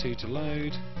 F2 to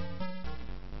load.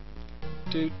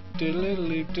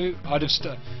 I'd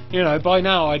have by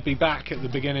now I'd be back at the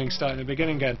beginning, starting at the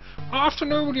beginning again.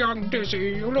 Afternoon, young Dizzy.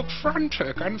 You look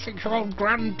frantic. Anything your old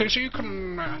Grand Dizzy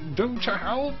can do to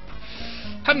help?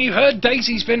 Haven't you heard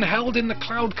Daisy's been held in the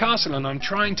Cloud Castle and I'm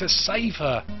trying to save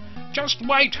her? Just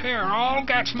wait here. I'll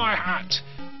get my hat.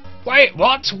 Wait,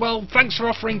 what? Well, thanks for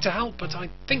offering to help, but I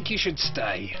think you should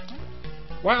stay.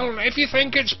 Well, if you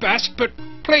think it's best, but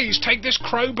please take this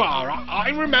crowbar. I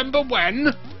remember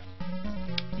when...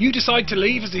 You decide to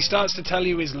leave as he starts to tell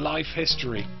you his life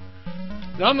history.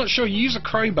 Now, I'm not sure. You use a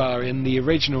crowbar in the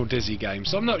original Dizzy game,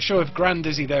 so I'm not sure if Grand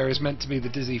Dizzy there is meant to be the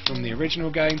Dizzy from the original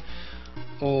game,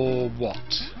 or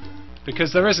what.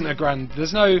 Because there isn't a Grand...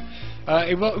 There's no...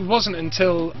 it wasn't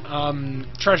until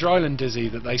Treasure Island Dizzy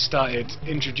that they started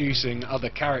introducing other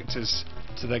characters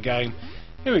to the game.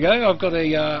 Here we go, I've got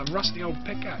a rusty old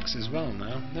pickaxe as well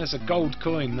now. There's a gold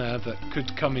coin there that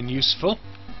could come in useful.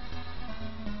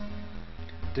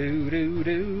 Do do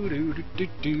do do do do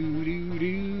do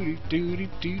do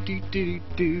do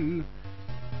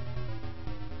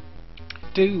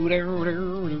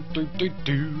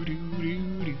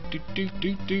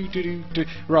do do do.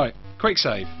 Right, quick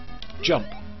save. Jump.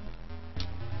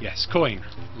 Yes, coin.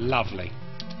 Lovely.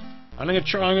 I'm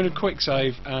gonna quick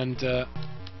save and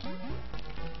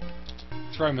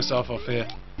throw myself off here.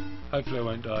 Hopefully I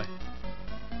won't die.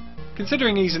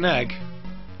 Considering he's an egg,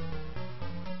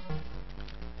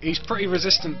 he's pretty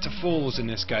resistant to falls in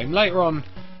this game. Later on,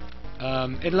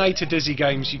 in later Dizzy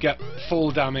games, you get fall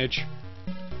damage,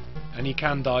 and you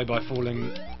can die by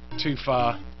falling too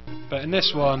far. But in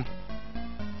this one,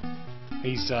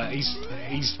 he's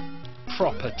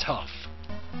proper tough.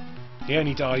 He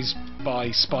only dies by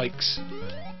spikes,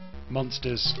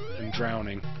 monsters, and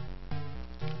drowning.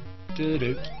 Do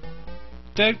do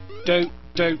do do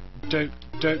do do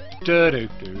do do do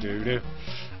do do.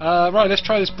 Right, let's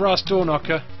try this brass door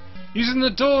knocker. Using the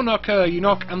door knocker, you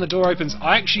knock and the door opens.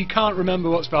 I actually can't remember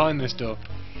what's behind this door.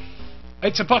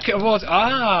 It's a bucket of water.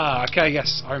 Ah, okay,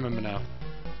 yes, I remember now.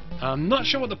 I'm not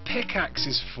sure what the pickaxe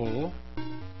is for,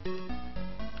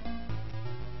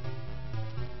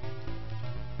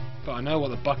 but I know what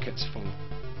the bucket's for.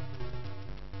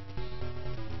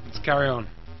 Let's carry on.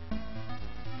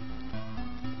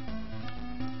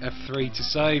 F3 to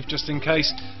save, just in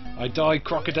case I die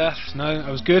crocodeath. No, that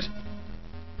was good.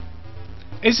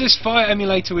 Is this Fire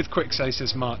Emulator with quick save,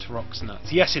 says Mart Rocks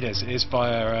Nuts? Yes, it is. It is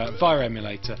Fire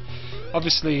Emulator.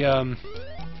 Obviously,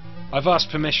 I've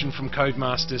asked permission from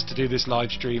Codemasters to do this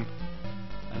live stream,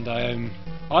 and I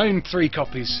own 3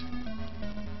 copies,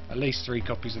 at least 3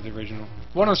 copies of the original.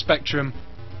 1 on Spectrum,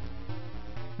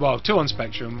 well, 2 on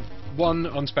Spectrum, 1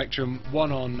 on Spectrum,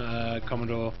 1 on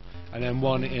Commodore, and then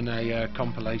 1 in a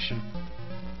compilation.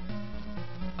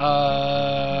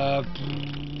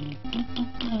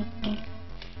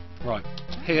 Right,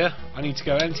 here I need to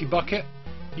go empty bucket.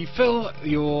 You fill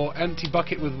your empty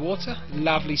bucket with water.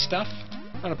 Lovely stuff.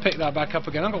 I'm going to pick that back up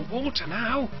again. I've got water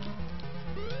now.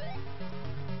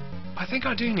 I think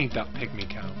I do need that pygmy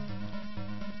cow.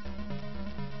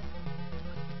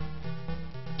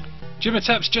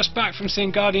 Jimatep's just back from seeing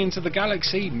Guardians of the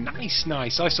Galaxy. Nice,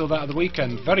 nice. I saw that at the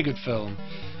weekend. Very good film.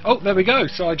 Oh, there we go.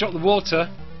 So I dropped the water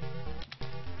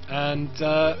and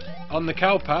on the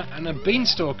cow pat, and a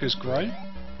beanstalk has grown.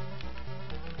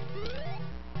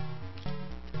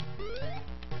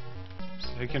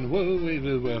 So you can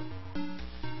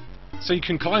So you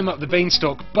can climb up the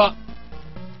beanstalk, but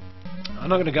I'm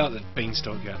not going to go up the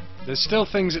beanstalk yet. There's still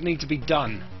things that need to be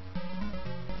done,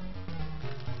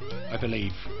 I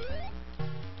believe.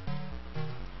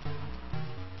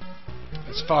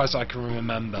 As far as I can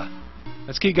remember.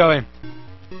 Let's keep going.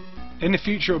 In the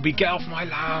future it'll be get off my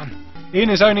lawn. Ian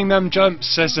is owning them jumps,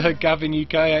 says Gavin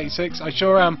UK86. I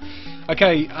sure am.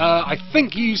 Okay, I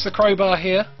think you use the crowbar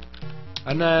here.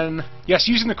 And then, yes,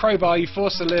 using the crowbar you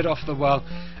force the lid off the well.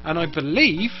 And I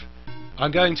believe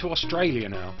I'm going to Australia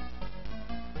now.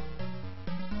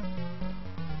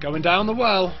 Going down the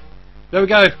well. There we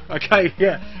go. Okay,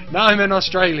 yeah. Now I'm in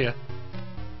Australia.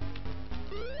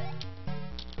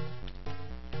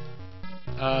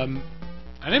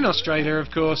 And in Australia, of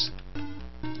course,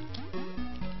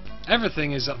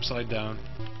 everything is upside down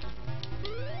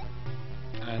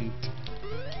and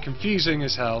confusing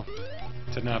as hell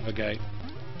to navigate.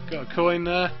 Got a coin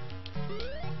there.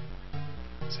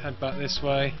 Let's head back this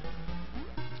way.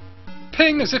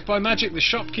 Ping! As if by magic, the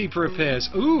shopkeeper appears.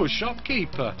 Ooh, a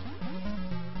shopkeeper.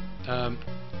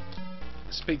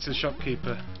 Speak to the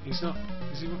shopkeeper. He's not.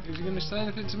 Is he going to say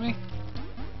anything to me?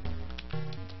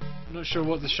 I'm not sure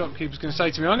what the shopkeeper's going to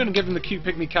say to me. I'm going to give him the cute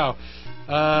pygmy cow.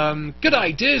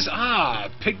 G'day, Diz. Ah,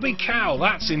 pygmy cow.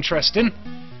 That's interesting.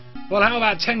 Well, how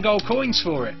about 10 gold coins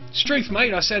for it? Struth,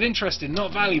 mate. I said interesting,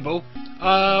 not valuable.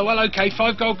 Well, okay,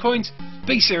 5 gold coins.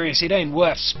 Be serious, it ain't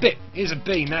worth spit. Here's a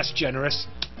bean. That's generous.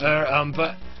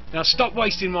 But now stop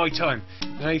wasting my time.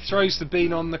 Now he throws the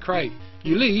bean on the crate.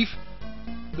 You leave.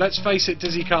 Let's face it,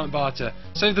 Dizzy can't barter.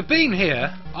 So the bean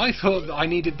here, I thought that I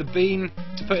needed the bean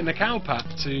to put in the cow pat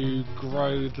to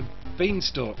grow the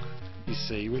beanstalk, you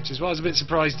see, which is why I was a bit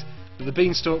surprised that the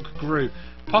beanstalk grew.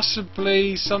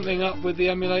 Possibly something up with the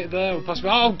emulator there, or possibly...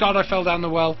 Oh god, I fell down the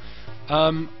well.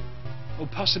 Or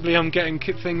possibly I'm getting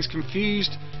things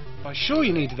confused. I'm sure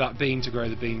you needed that bean to grow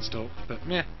the beanstalk, but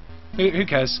yeah, who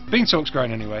cares? Beanstalk's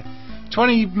grown anyway.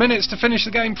 20 minutes to finish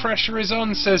the game, pressure is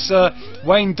on, says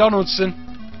Wayne Donaldson.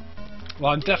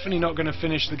 Well, I'm definitely not going to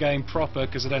finish the game proper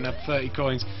because I don't have 30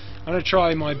 coins. I'm going to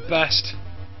try my best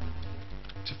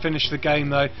to finish the game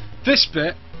though. This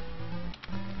bit,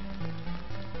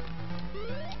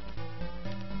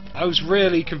 I was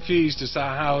really confused as to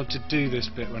how to do this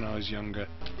bit when I was younger.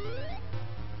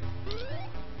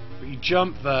 But you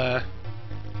jump there,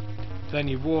 then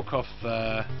you walk off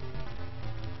there,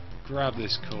 grab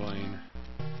this coin,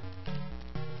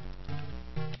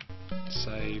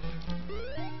 save,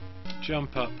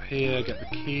 jump up here, get the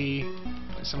key,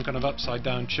 like some kind of upside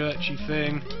down churchy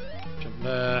thing, jump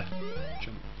there,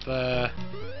 jump there,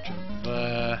 jump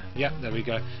there, yep, there we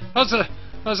go.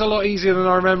 That's a lot easier than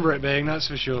I remember it being, that's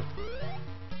for sure.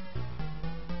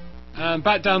 And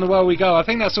back down the well we go. I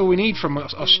think that's all we need from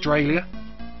Australia.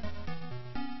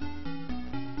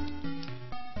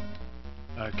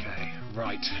 Okay,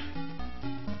 right.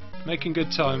 Making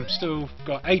good time. Still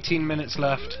got 18 minutes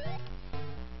left.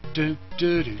 Do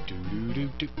do do do do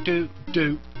do do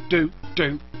do do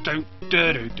do do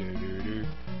do do do.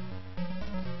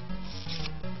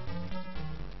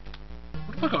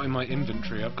 What have I got in my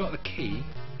inventory? I've got the key.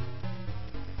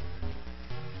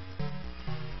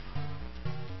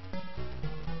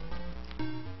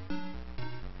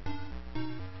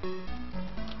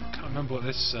 Can't remember what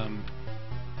this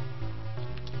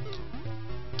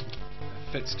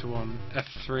fits to on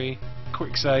F3.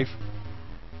 Quick save.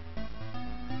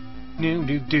 Do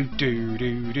do do do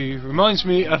do do. Reminds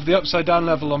me of the upside down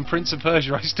level on Prince of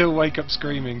Persia. I still wake up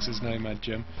screaming, says Nomad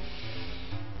Jim.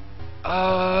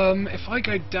 If I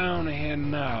go down here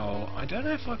now, I don't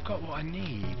know if I've got what I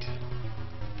need.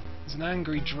 There's an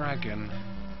angry dragon.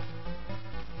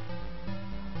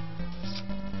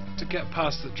 To get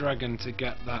past the dragon to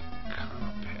get that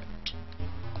carpet.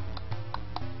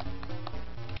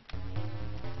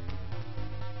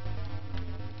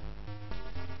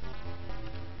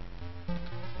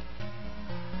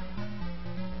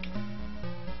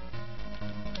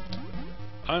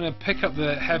 I'm going to pick up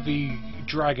the heavy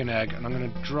dragon egg and I'm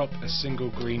going to drop a single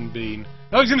green bean.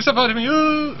 Oh, he's going to step out of me!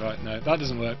 Ooh! Right, no, that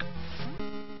doesn't work.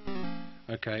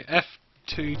 Okay,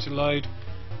 F2 to load.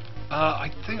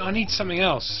 I think I need something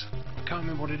else. I can't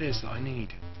remember what it is that I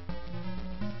need.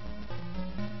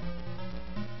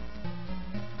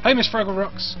 Hey, Miss Fraggle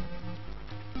Rocks!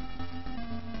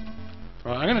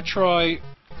 Right, I'm going to try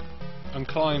and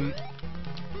climb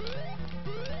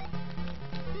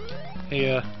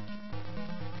here.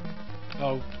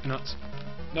 Oh, nuts.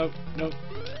 No, no.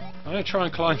 I'm going to try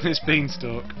and climb this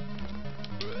beanstalk.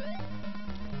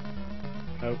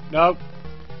 No, no.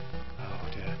 Oh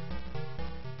dear.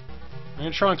 I'm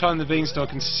going to try and climb the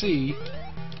beanstalk and see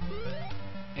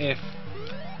if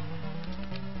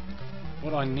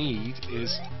what I need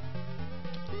is...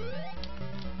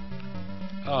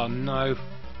 Oh no.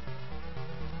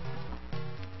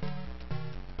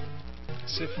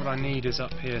 See if what I need is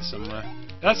up here somewhere.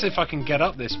 That's if I can get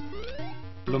up this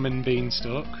bloomin'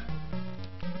 beanstalk.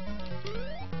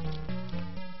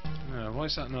 No, why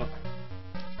is that not?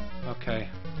 Okay.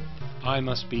 I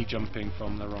must be jumping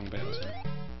from the wrong bit or something.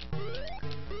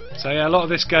 So yeah, a lot of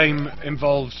this game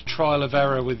involves trial and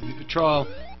error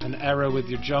with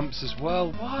your jumps as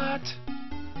well. What?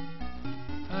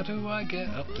 How do I get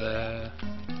up there?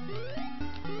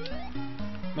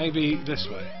 Maybe this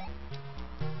way.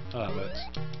 Oh, that works.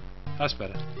 That's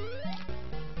better.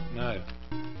 No.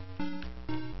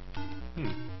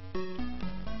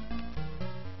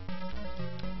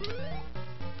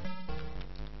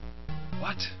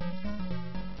 What?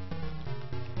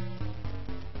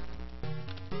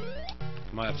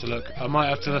 I might have to look. I might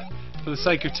have to, for the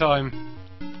sake of time.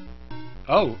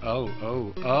 Oh.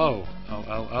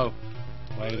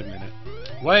 Wait a minute.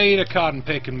 Wait a cotton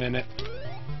picking minute.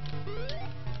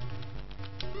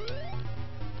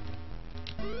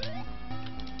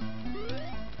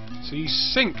 So you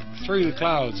sink through the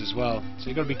clouds as well. So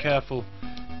you've got to be careful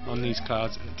on these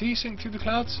clouds. Do you sink through the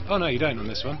clouds? Oh no, you don't on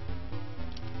this one.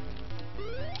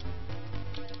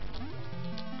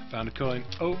 Found a coin.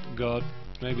 Oh god.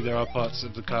 Maybe there are parts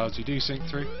of the clouds you do sink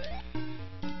through.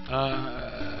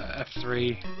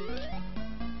 F3.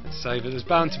 Let's save it. There's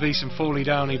bound to be some fally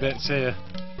downy bits here.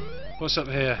 What's up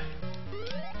here?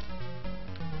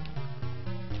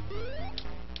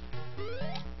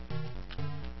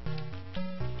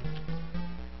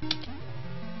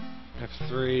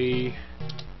 F3.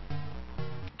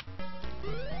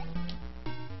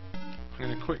 I'm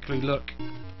going to quickly look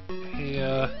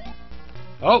here.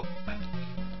 Oh!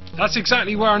 That's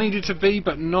exactly where I needed to be,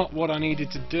 but not what I needed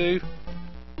to do.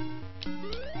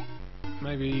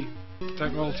 Maybe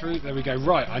don't roll through. There we go.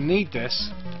 Right, I need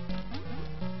this.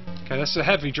 Okay, that's a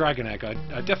heavy dragon egg. I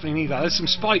definitely need that. There's some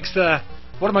spikes there.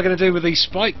 What am I going to do with these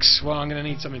spikes? Well, I'm going to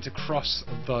need something to cross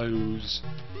those,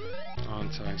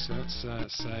 aren't I? So let's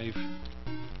save.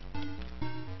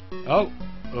 Oh!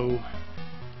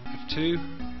 F2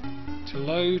 to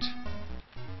load.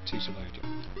 2 to load, yeah.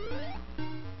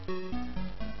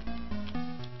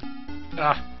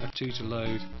 Ah! F2 to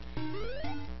load.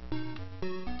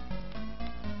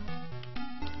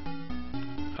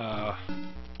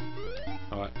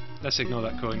 Alright, let's ignore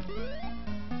that coin.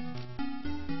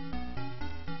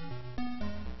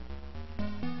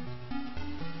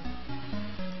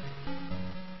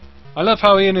 I love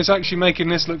how Ian is actually making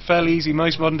this look fairly easy.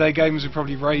 Most modern day gamers would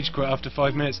probably rage quit after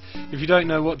 5 minutes. If you don't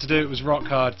know what to do, it was rock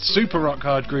hard. Super rock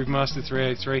hard, Groovemaster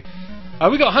 383.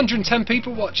 We got 110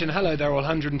 people watching. Hello there, all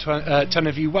 110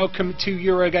 of you. Welcome to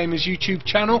Eurogamer's YouTube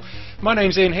channel. My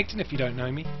name's Ian Higton, if you don't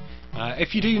know me.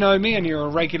 If you do know me and you're a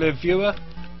regular viewer,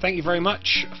 thank you very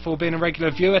much for being a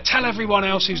regular viewer. Tell everyone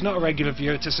else who's not a regular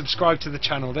viewer to subscribe to the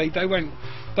channel. They won't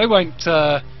regret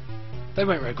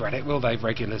it, will they,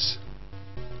 regulars?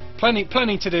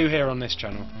 Plenty to do here on this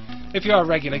channel. If you are a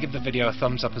regular, give the video a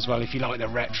thumbs up as well if you like the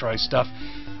retro stuff.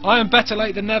 I am better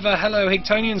late than never. Hello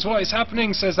Higtonians, what is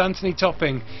happening? Says Anthony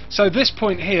Topping. So this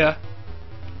point here,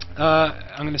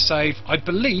 I'm going to save. I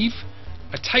believe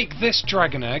I take this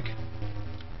dragon egg.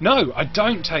 No, I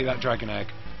don't take that dragon egg.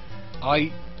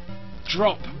 I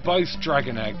drop both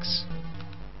dragon eggs.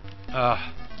 Oh,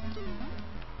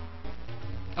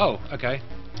 okay.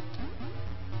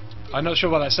 I'm not sure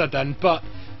what that said then, but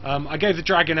I gave the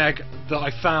dragon egg that I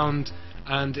found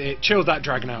and it chilled that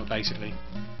dragon out basically.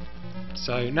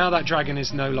 So now that dragon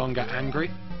is no longer angry.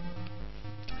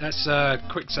 Let's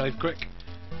quick save, quick.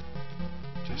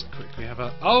 Just quickly have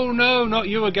a... Oh no, not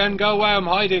you again, go away, I'm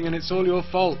hiding and it's all your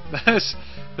fault. There's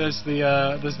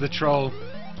the troll.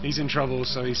 He's in trouble,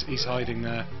 so he's hiding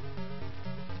there.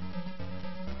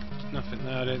 Nothing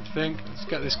there, I don't think. Let's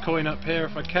get this coin up here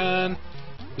if I can.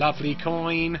 Lovely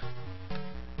coin.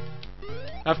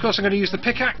 Now, of course, I'm going to use the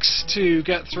pickaxe to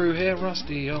get through here.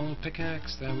 Rusty old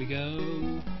pickaxe. There we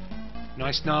go.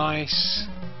 Nice, nice.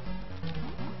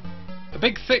 A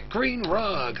big, thick green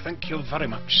rug. Thank you very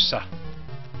much, sir.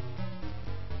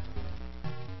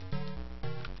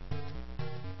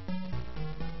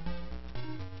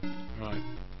 Right.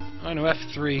 I'm going to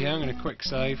F3 here. I'm going to quick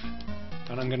save,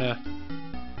 and I'm going to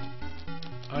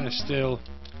steal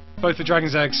both the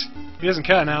dragon's eggs. He doesn't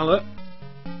care now. Look.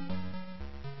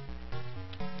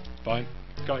 Fine.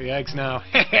 Got your eggs now.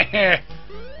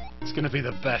 It's going to be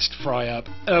the best fry-up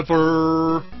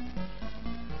ever.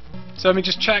 So let me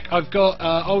just check. I've got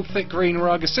old thick green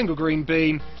rug, a single green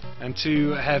bean, and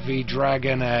 2 heavy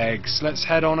dragon eggs. Let's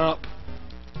head on up.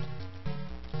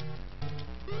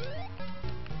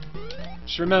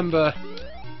 Just remember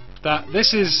that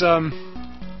this is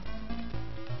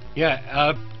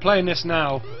playing this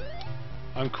now.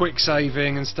 I'm quick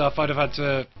saving and stuff. I'd have had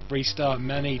to restart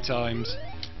many times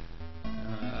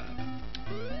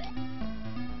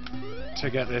to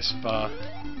get this far,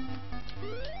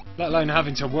 let alone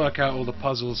having to work out all the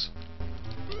puzzles.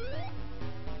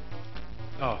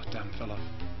 Oh damn, fell off.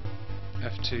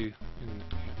 F2.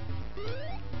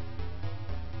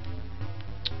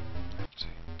 F2.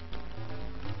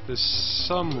 There's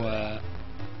somewhere.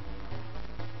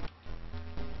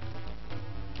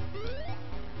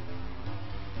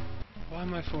 Why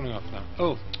am I falling off now?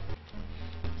 Oh,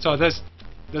 so there's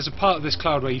a part of this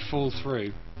cloud where you fall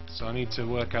through. So I need to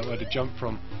work out where to jump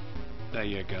from. There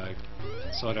you go.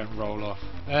 So I don't roll off.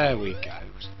 There we go.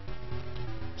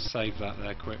 Save that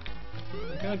there quick.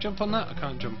 Can I jump on that? I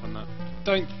can't jump on that.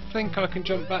 Don't think I can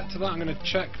jump back to that. I'm going to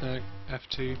check now.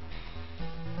 F2.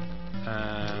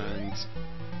 And...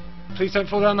 please don't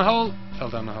fall down the hole. Fell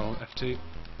down the hole. F2.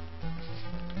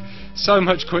 So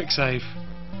much quick save.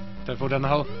 Don't fall down the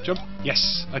hole. Jump.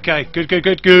 Yes. Okay. Good, good,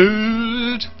 good,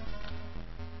 good.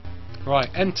 Right.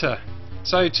 Enter.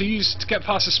 So to get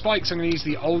past the spikes, I'm going to use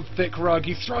the old thick rug.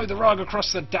 You throw the rug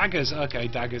across the daggers. Okay,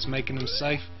 daggers, making them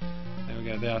safe. There we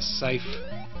go, they are safe.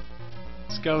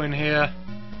 Let's go in here,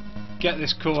 get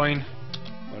this coin.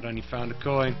 Well, I'd only found a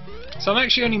coin. So I'm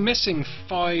actually only missing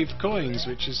 5 coins,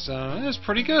 which is that's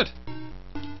pretty good.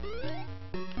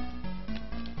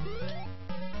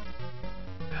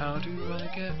 How do I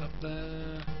get up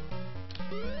there?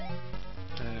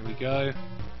 There we go.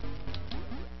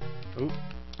 Ooh.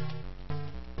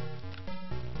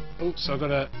 Oh, so I've got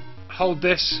to hold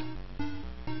this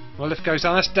My lift goes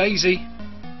down. That's Daisy.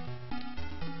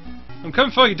 I'm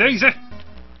coming for you, Daisy.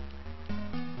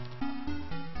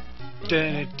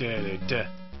 Da, da, da, da.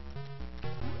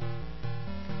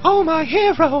 Oh, my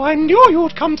hero! I knew you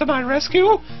would come to my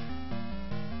rescue.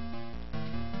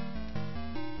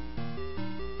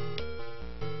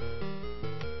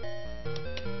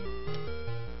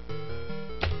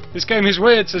 This game is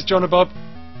weird, says John Bob.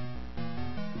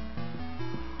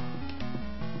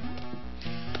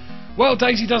 Well,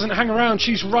 Daisy doesn't hang around.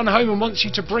 She's run home and wants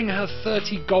you to bring her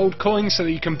 30 gold coins so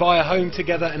that you can buy a home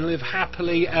together and live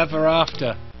happily ever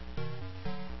after.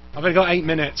 I've only got 8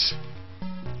 minutes.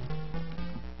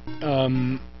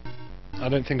 I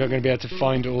don't think I'm going to be able to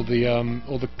find all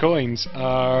the coins.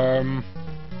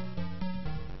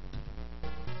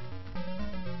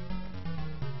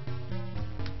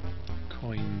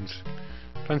 Coins.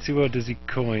 Fancy word, does he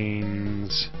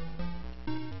coins?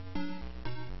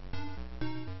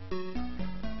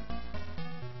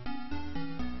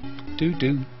 Do.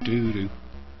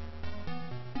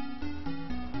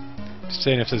 Just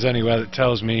seeing if there's anywhere that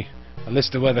tells me a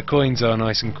list of where the coins are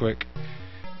nice and quick.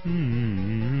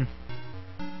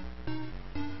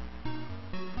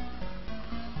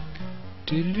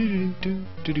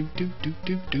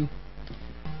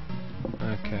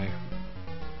 Okay.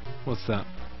 What's that?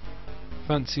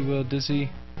 Fancy world, does he?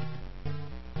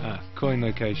 Ah, coin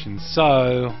locations.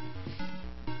 So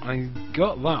I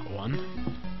got that one.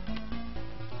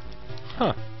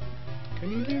 Huh.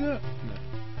 Can you do that? No.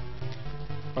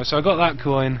 Right, so I got that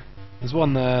coin. There's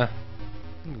one there.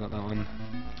 I got that one.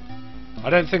 I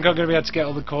don't think I'm going to be able to get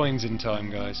all the coins in time,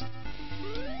 guys.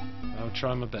 I'll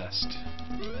try my best.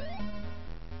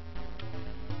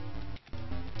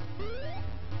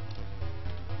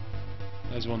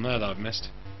 There's one there that I've missed.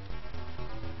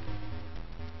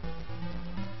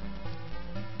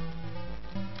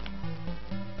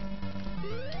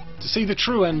 To see the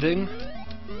true ending,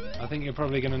 I think you're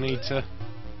probably going to need to...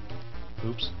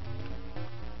 Oops.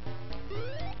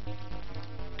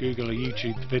 Google a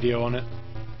YouTube video on it.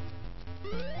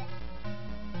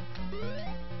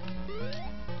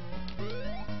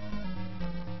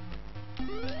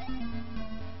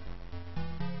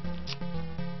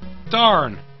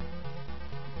 Darn!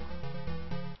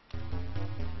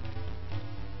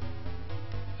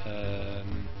 I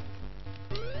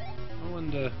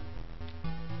wonder...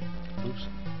 Oops.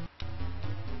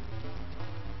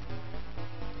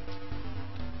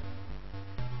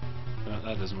 No,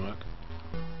 that doesn't work.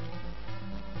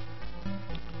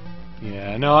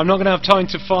 Yeah, no, I'm not going to have time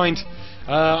to find...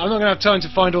 I'm not going to have time to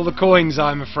find all the coins,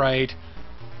 I'm afraid.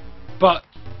 But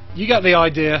you get the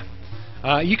idea.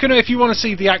 You can, if you want to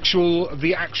see the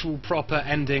actual proper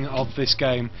ending of this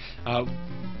game,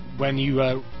 when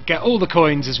you get all the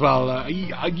coins as well,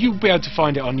 you'll be able to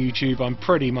find it on YouTube. I'm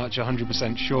pretty much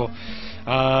 100% sure.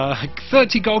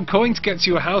 30 gold coins gets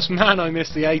you a house. Man, I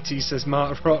miss the 80s, says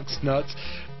Mark Rocks Nuts.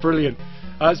 Brilliant.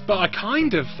 But I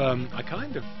kind of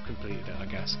completed it, I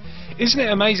guess. Isn't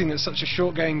it amazing that such a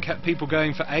short game kept people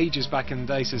going for ages back in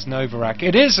the day, says Novarak.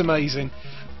 It is amazing,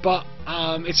 but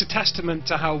it's a testament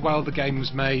to how well the game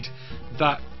was made,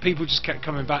 that people just kept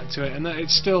coming back to it, and that it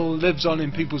still lives on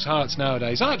in people's hearts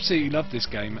nowadays. I absolutely love this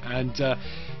game, and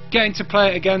getting to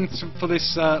play it again for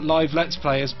this live Let's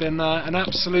Play has been an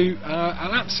absolute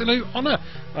honour.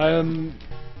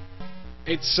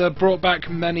 It's brought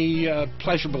back many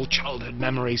pleasurable childhood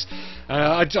memories.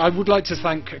 I would like to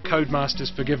thank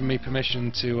Codemasters for giving me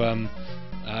permission to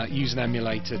use an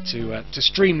emulator to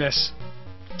stream this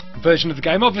version of the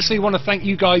game. Obviously, I want to thank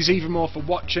you guys even more for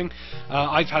watching.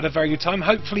 I've had a very good time.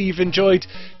 Hopefully you've enjoyed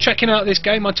checking out this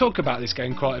game. I talk about this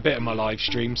game quite a bit in my live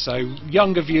stream, so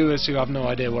younger viewers who have no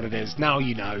idea what it is, now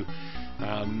you know.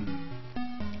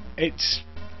 It's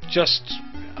just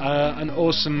an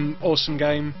awesome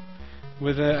game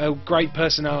with a great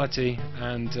personality,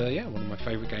 and yeah, one of my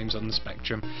favourite games on the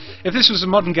Spectrum. If this was a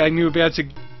modern game, you would be able to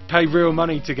pay real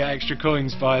money to get extra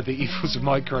coins via the evils of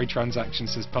microtransactions,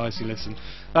 says Picey Listen.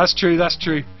 That's true, that's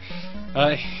true.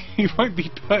 He won't be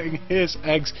putting his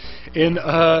eggs in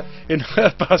her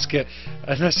basket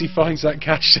unless he finds that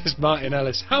cash, says Martin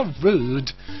Ellis. How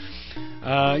rude.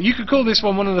 You could call this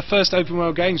one of the first open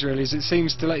world games, really, as it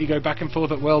seems to let you go back and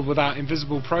forth at will without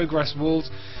invisible progress walls.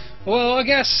 Well, I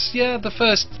guess, yeah, the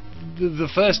first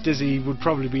Dizzy would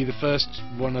probably be the first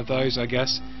one of those, I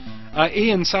guess.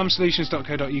 Ian,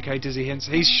 samsolutions.co.uk, Dizzy Hints.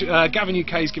 Gavin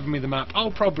UK's given me the map.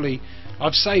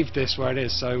 I've saved this where it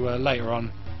is, so later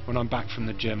on, when I'm back from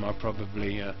the gym, I'll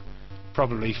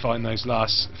probably find those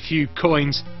last few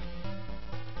coins.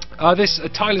 This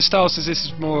Tyler Starr says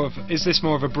this is this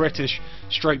more of a British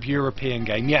stroke European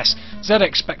game? Yes,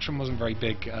 ZX Spectrum wasn't very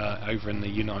big over in the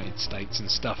United States and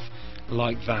stuff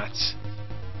like that.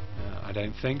 I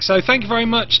don't think so. Thank you very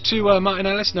much to Martin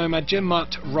Ellis, Nomad Jim,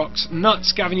 Mutt Rocks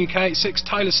Nuts, Gavin UK 86,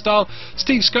 Tyler Starr,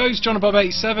 Steve Scoves, John Bob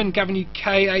 87, Gavin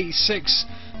UK 86,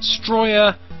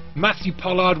 Stroyer, Matthew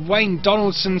Pollard, Wayne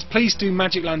Donaldson. Please do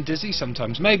Magic Land Dizzy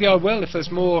sometimes. Maybe I will if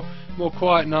there's more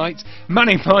quiet nights.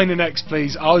 Manic Miner next,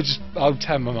 please. I'll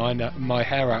tear my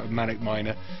hair out with Manic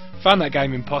Miner. Found that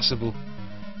game impossible.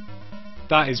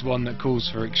 That is one that calls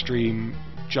for extreme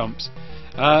jumps.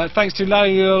 Thanks to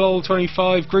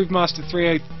Laliol25, Groovemaster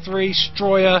 303,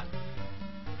 Stroyer,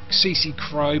 CC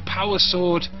Crow, Power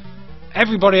Sword,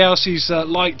 everybody else who's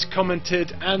liked,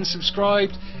 commented and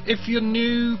subscribed. If you're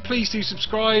new, please do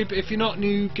subscribe. If you're not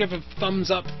new, give a thumbs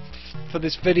up for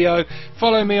this video.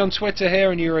 Follow me on Twitter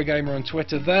here, and Eurogamer on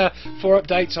Twitter there, for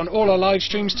updates on all our live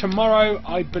streams. Tomorrow,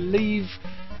 I believe,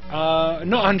 not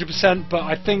 100%, but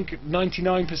I think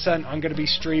 99%, I'm going to be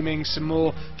streaming some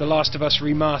more The Last of Us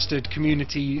Remastered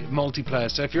community multiplayer.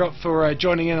 So if you're up for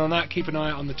joining in on that, keep an eye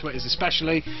out on the Twitters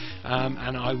especially,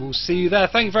 and I will see you there.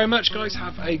 Thank you very much, guys.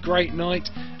 Have a great night,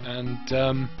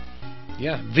 and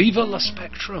yeah, Viva la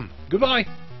Spectrum. Goodbye.